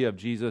the idea of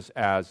Jesus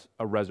as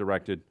a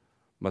resurrected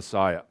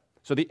Messiah.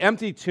 So the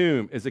empty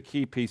tomb is a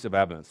key piece of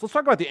evidence. Let's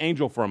talk about the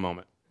angel for a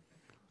moment.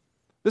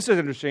 This is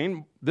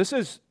interesting. This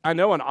is, I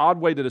know, an odd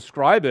way to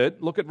describe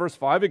it. Look at verse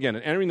 5 again.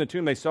 And entering the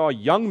tomb, they saw a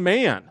young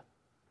man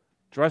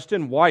dressed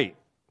in white,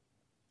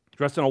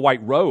 dressed in a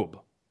white robe,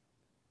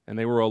 and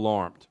they were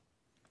alarmed.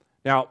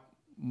 Now,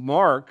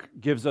 Mark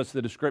gives us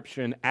the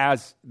description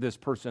as this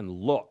person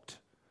looked.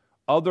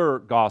 Other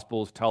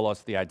Gospels tell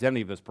us the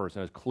identity of this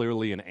person is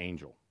clearly an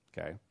angel,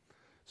 okay?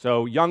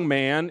 So young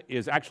man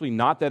is actually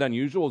not that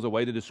unusual as a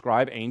way to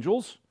describe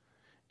angels.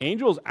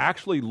 Angels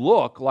actually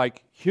look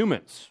like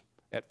humans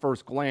at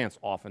first glance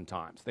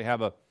oftentimes. They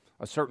have a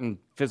certain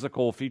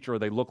physical feature.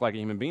 They look like a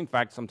human being. In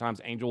fact, sometimes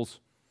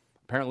angels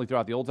apparently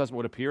throughout the Old Testament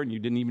would appear and you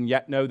didn't even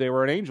yet know they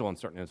were an angel in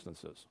certain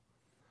instances.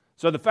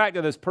 So the fact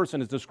that this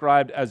person is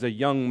described as a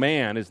young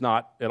man is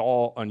not at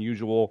all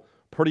unusual,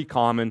 pretty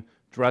common,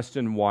 dressed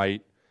in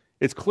white.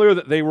 It's clear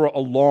that they were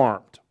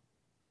alarmed.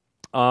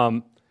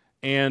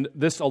 And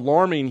this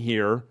alarming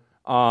here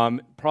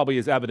probably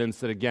is evidence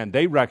that, again,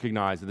 they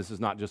recognize that this is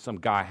not just some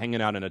guy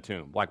hanging out in a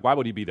tomb. Like, why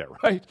would he be there,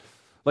 right?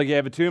 Like, you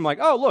have a tomb, like,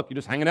 oh, look, you're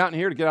just hanging out in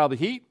here to get out of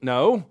the heat?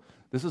 No,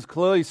 this is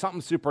clearly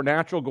something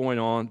supernatural going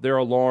on. They're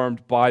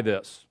alarmed by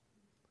this.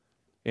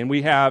 And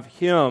we have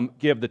him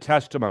give the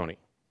testimony.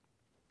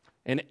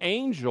 An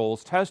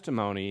angel's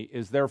testimony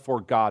is therefore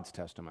God's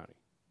testimony,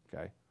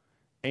 okay?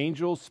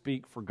 Angels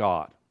speak for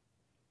God.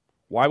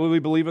 Why would we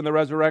believe in the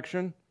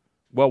resurrection?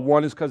 Well,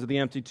 one is because of the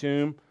empty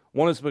tomb.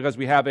 One is because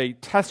we have a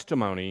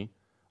testimony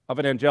of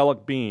an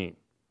angelic being.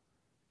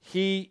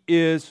 He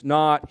is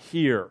not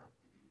here.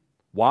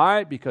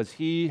 Why? Because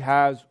he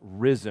has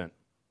risen.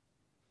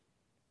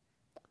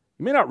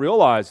 You may not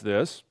realize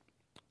this,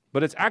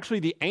 but it's actually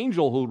the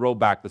angel who rolled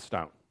back the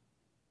stone.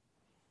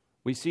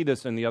 We see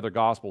this in the other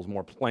Gospels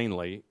more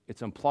plainly.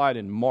 It's implied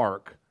in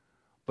Mark,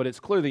 but it's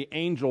clear the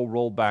angel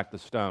rolled back the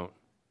stone.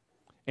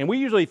 And we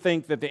usually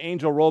think that the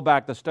angel rolled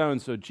back the stone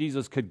so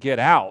Jesus could get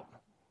out.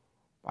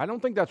 I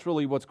don't think that's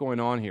really what's going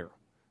on here.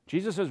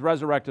 Jesus'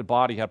 resurrected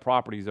body had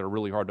properties that are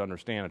really hard to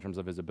understand in terms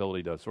of his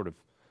ability to sort of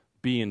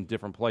be in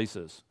different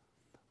places.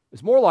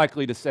 It's more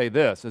likely to say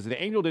this, is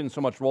the angel didn't so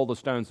much roll the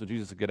stone so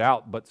Jesus could get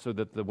out, but so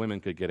that the women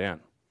could get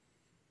in.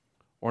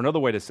 Or another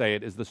way to say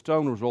it is the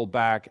stone was rolled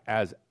back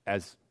as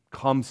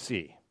come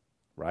see,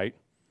 right?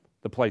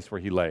 The place where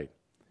he laid.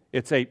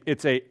 It's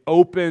a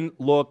open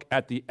look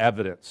at the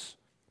evidence.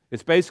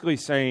 It's basically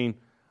saying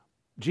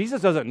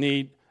Jesus doesn't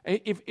need,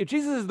 if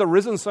Jesus is the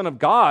risen Son of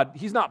God,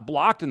 he's not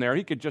blocked in there.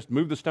 He could just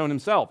move the stone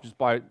himself just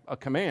by a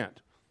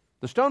command.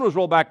 The stone was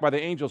rolled back by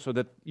the angel so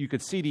that you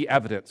could see the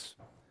evidence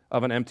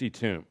of an empty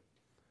tomb,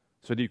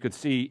 so that you could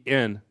see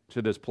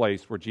into this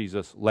place where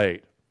Jesus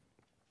laid.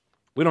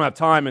 We don't have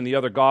time in the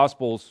other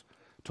Gospels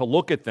to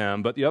look at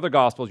them, but the other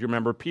Gospels, you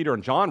remember, Peter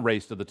and John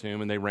raced to the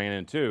tomb and they ran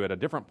in too at a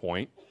different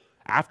point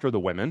after the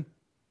women.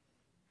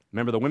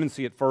 Remember, the women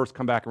see it first,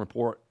 come back and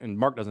report, and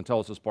Mark doesn't tell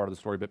us this part of the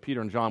story, but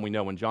Peter and John, we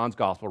know in John's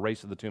Gospel,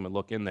 race to the tomb and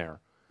look in there,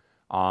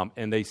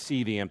 and they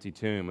see the empty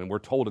tomb, and we're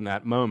told in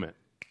that moment,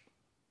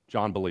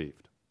 John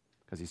believed,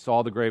 because he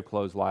saw the grave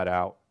clothes laid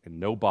out and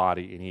no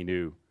body, and he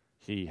knew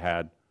he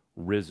had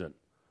risen.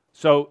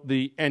 So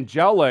the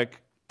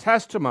angelic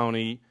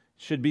testimony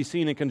should be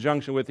seen in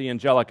conjunction with the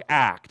angelic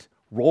act.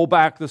 Roll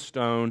back the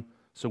stone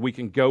so we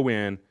can go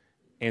in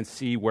and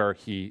see where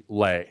he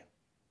lay.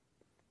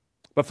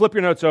 But flip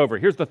your notes over.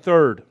 Here's the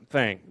third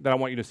thing that I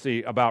want you to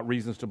see about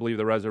reasons to believe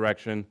the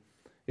resurrection,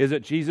 is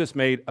that Jesus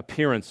made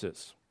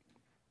appearances.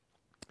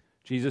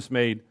 Jesus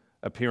made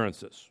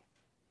appearances.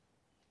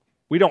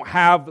 We don't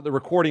have the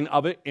recording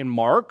of it in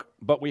Mark,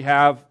 but we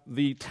have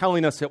the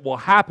telling us it will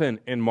happen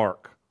in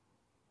Mark.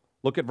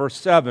 Look at verse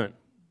 7.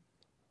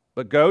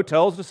 But go,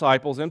 tell his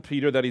disciples and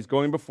Peter that he's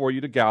going before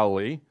you to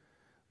Galilee.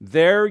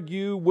 There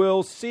you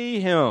will see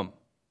him,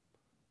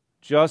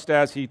 just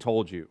as he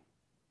told you.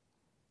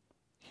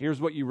 Here's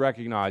what you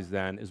recognize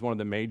then is one of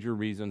the major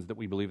reasons that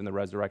we believe in the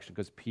resurrection,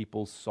 because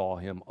people saw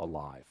him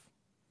alive.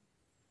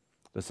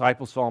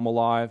 Disciples saw him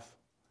alive.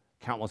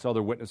 Countless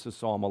other witnesses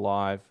saw him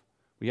alive.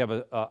 We have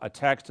a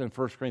text in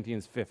 1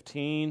 Corinthians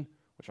 15,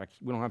 which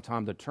we don't have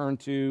time to turn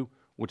to,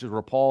 which is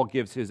where Paul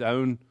gives his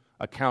own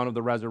account of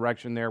the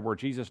resurrection there, where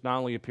Jesus not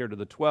only appeared to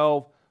the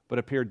 12, but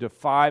appeared to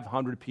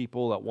 500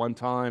 people at one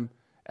time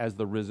as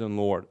the risen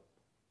Lord.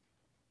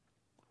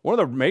 One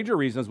of the major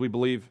reasons we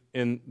believe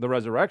in the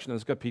resurrection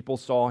is because people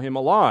saw him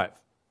alive.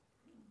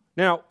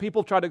 Now,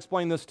 people try to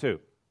explain this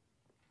too.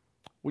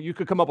 Well, you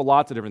could come up with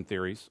lots of different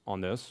theories on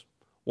this.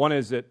 One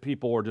is that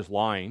people are just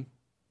lying,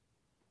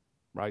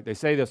 right? They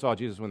say they saw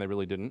Jesus when they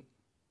really didn't.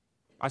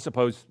 I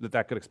suppose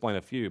that could explain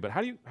a few, but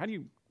how do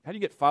you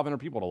get 500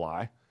 people to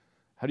lie?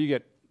 How do you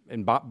get,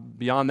 and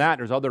beyond that,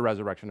 there's other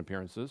resurrection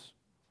appearances.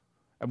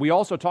 And we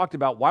also talked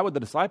about why would the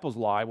disciples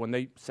lie when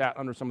they sat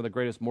under some of the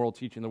greatest moral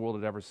teaching the world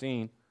had ever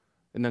seen,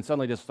 and then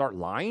suddenly just start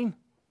lying?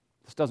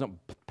 This doesn't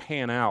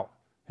pan out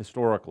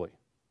historically.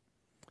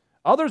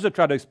 Others have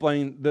tried to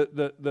explain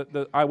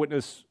the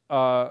eyewitness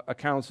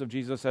accounts of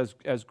Jesus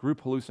as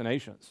group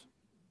hallucinations.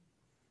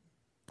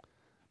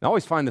 I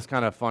always find this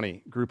kind of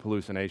funny, group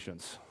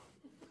hallucinations.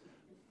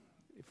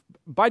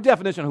 By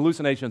definition,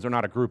 hallucinations are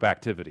not a group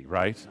activity,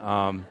 right?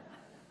 I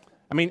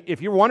mean,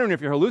 if you're wondering if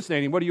you're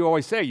hallucinating, what do you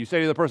always say? You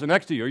say to the person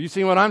next to you, are you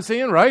seeing what I'm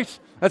seeing, right?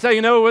 That's how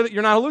you know whether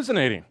you're not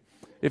hallucinating.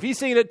 If he's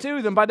seeing it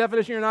too, then by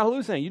definition, you're not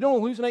hallucinating. You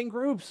don't hallucinate in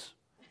groups,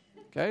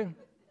 okay?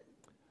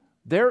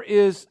 There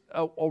is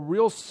a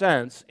real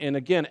sense, and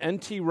again,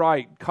 N.T.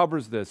 Wright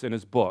covers this in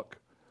his book.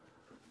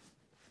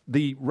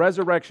 The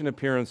resurrection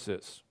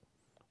appearances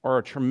are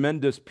a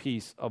tremendous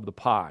piece of the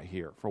pie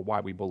here for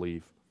why we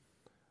believe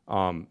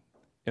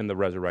in the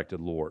resurrected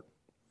Lord.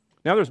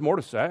 Now, there's more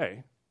to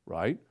say,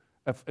 right?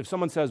 If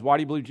someone says, why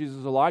do you believe Jesus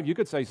is alive? You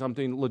could say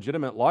something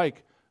legitimate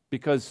like,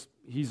 because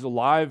he's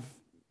alive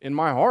in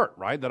my heart,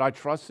 right? That I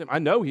trust him. I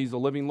know he's a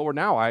living Lord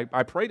now.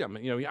 I prayed him.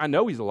 I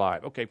know he's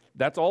alive. Okay,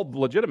 that's all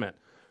legitimate.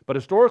 But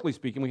historically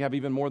speaking, we have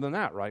even more than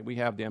that, right? We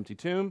have the empty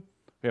tomb,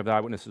 we have the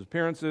eyewitnesses'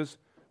 appearances,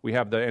 we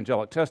have the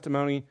angelic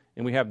testimony,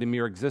 and we have the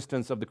mere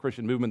existence of the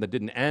Christian movement that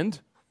didn't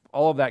end.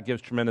 All of that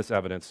gives tremendous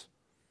evidence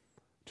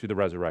to the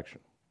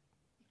resurrection.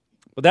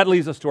 But that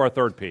leads us to our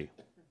third P.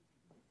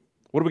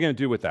 What are we going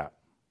to do with that?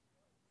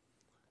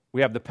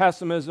 We have the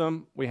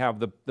pessimism, we have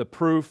the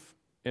proof,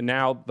 and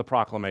now the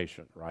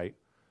proclamation, right?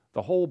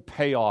 The whole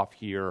payoff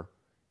here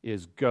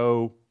is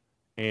go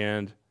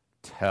and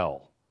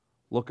tell.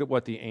 Look at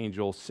what the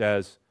angel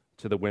says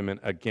to the women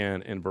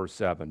again in verse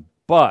 7.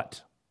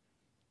 But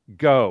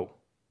go,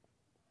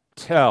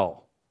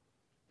 tell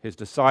his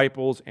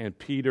disciples and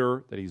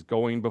Peter that he's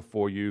going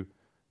before you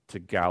to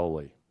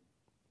Galilee.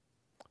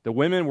 The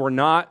women were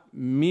not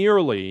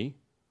merely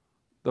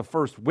the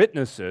first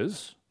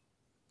witnesses,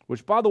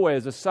 which, by the way,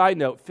 as a side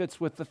note, fits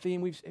with the theme.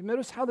 We've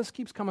noticed how this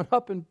keeps coming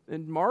up in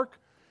Mark.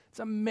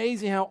 It's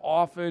amazing how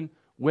often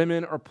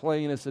women are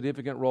playing a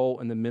significant role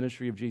in the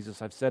ministry of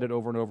Jesus. I've said it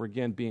over and over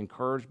again. Be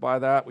encouraged by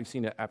that. We've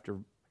seen it after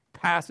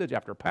passage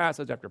after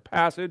passage after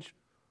passage.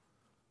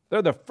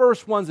 They're the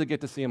first ones that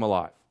get to see him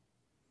alive.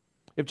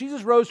 If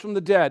Jesus rose from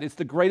the dead, it's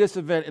the greatest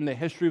event in the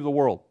history of the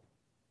world.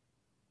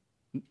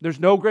 There's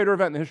no greater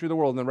event in the history of the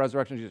world than the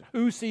resurrection of Jesus.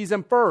 Who sees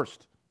him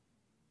first?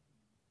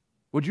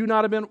 Would you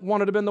not have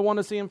wanted to have been the one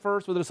to see him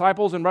first? With the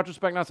disciples in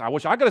retrospect, now say, I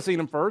wish I could have seen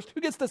him first.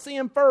 Who gets to see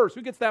him first?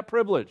 Who gets that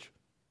privilege?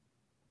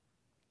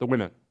 The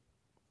women.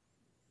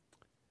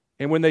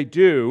 And when they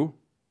do,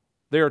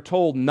 they are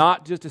told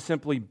not just to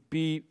simply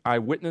be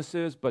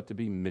eyewitnesses, but to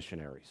be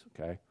missionaries,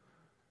 okay?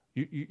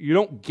 You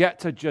don't get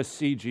to just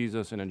see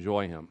Jesus and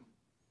enjoy him.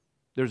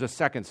 There's a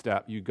second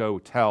step. You go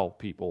tell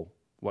people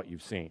what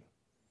you've seen.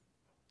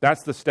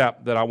 That's the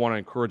step that I want to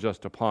encourage us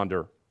to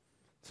ponder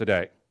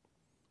today.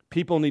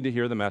 People need to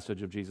hear the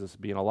message of Jesus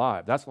being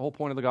alive. That's the whole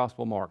point of the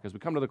Gospel of Mark. As we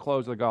come to the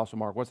close of the Gospel of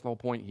Mark, what's the whole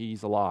point?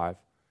 He's alive,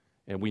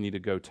 and we need to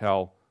go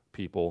tell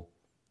people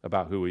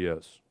about who he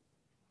is.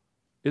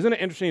 Isn't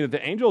it interesting that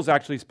the angel is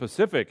actually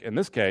specific in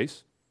this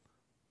case?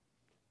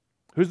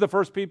 Who's the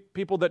first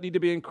people that need to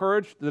be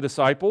encouraged? The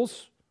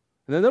disciples.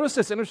 And then notice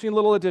this interesting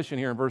little addition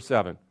here in verse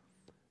 7.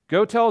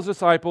 Go tell his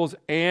disciples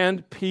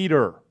and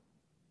Peter.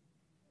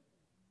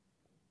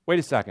 Wait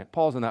a second.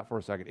 Pause on that for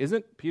a second.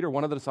 Isn't Peter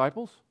one of the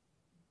disciples?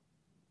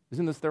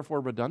 Isn't this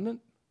therefore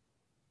redundant?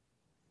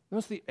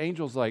 Notice the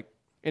angel's like,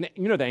 and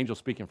you know the angel's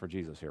speaking for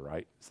Jesus here,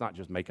 right? It's not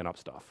just making up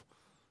stuff.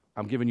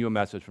 I'm giving you a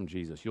message from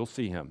Jesus. You'll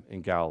see him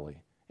in Galilee.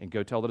 And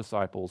go tell the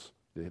disciples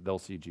that they'll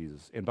see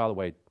Jesus. And by the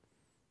way,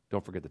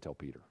 don't forget to tell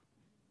Peter,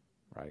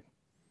 right?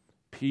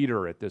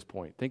 Peter at this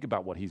point, think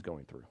about what he's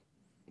going through.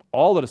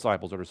 All the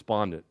disciples are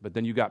responded, but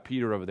then you got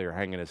Peter over there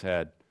hanging his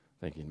head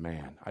thinking,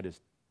 man, I just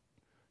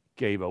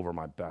gave over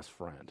my best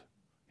friend,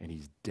 and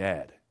he's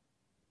dead.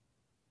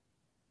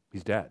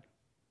 He's dead.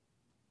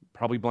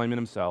 Probably blaming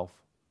himself,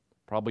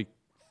 probably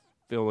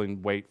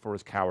feeling weight for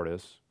his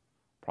cowardice,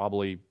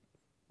 probably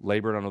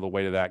labored under the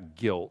weight of that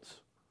guilt.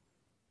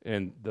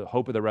 And the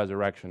hope of the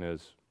resurrection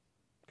is,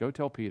 go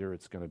tell Peter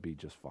it's going to be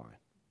just fine.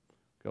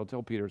 Go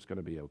tell Peter it's going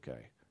to be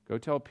okay. Go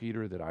tell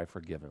Peter that I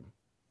forgive him.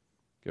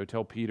 Go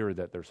tell Peter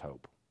that there's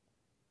hope.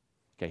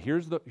 Okay,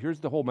 here's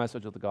the whole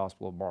message of the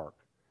Gospel of Mark.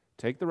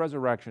 Take the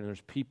resurrection, and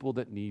there's people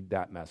that need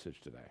that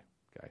message today.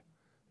 Okay,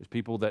 there's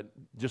people that,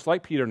 just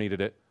like Peter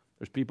needed it,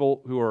 there's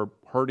people who are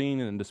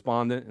hurting and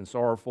despondent and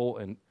sorrowful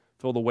and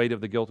feel the weight of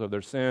the guilt of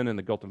their sin and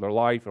the guilt of their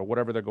life or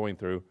whatever they're going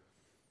through.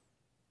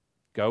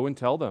 Go and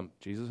tell them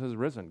Jesus has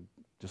risen.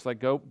 Just like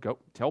go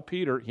tell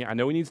Peter. I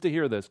know he needs to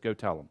hear this. Go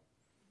tell him.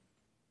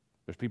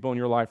 There's people in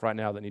your life right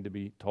now that need to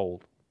be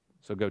told.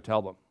 So go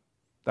tell them.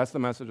 That's the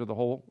message of the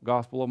whole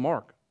Gospel of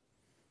Mark.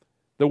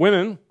 The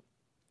women,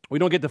 we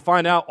don't get to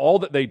find out all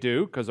that they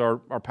do because our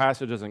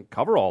passage doesn't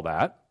cover all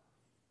that.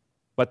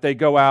 But they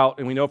go out,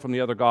 and we know from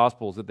the other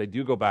Gospels that they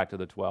do go back to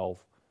the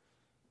 12.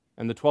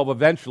 And the 12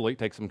 eventually,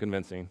 take some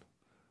convincing,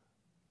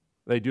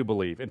 they do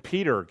believe. And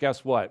Peter,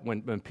 guess what?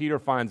 When Peter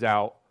finds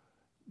out,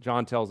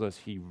 John tells us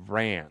he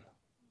ran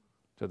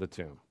to the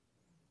tomb.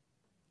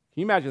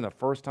 Can you imagine the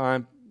first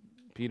time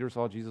Peter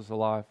saw Jesus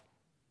alive?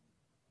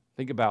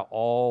 Think about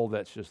all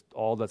that's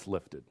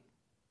lifted,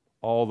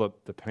 all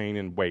the pain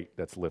and weight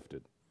that's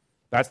lifted.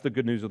 That's the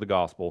good news of the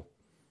gospel.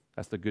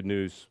 That's the good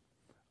news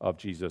of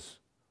Jesus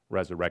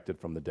resurrected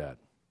from the dead.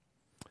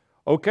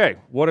 Okay,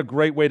 what a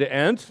great way to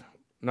end,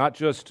 not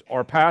just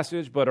our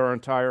passage, but our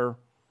entire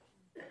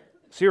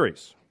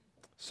series.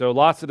 So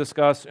lots to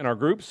discuss in our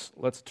groups.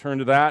 Let's turn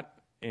to that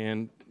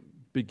and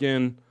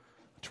begin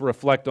to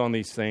reflect on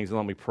these things, and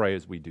let me pray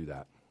as we do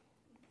that.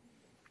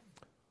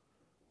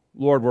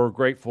 Lord, we're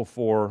grateful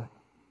for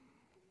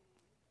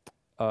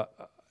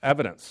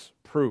evidence,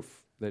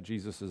 proof that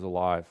Jesus is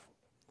alive.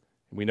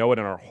 We know it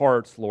in our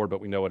hearts, Lord, but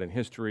we know it in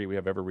history. We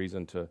have every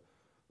reason to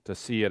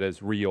see it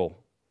as real.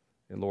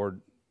 And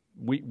Lord,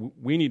 we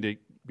need to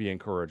be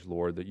encouraged,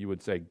 Lord, that you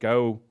would say,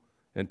 go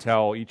and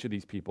tell each of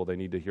these people they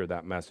need to hear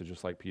that message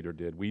just like Peter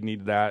did. We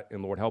need that,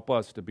 and Lord, help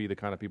us to be the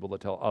kind of people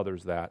that tell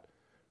others that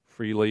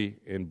freely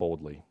and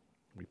boldly.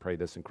 We pray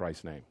this in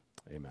Christ's name.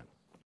 Amen.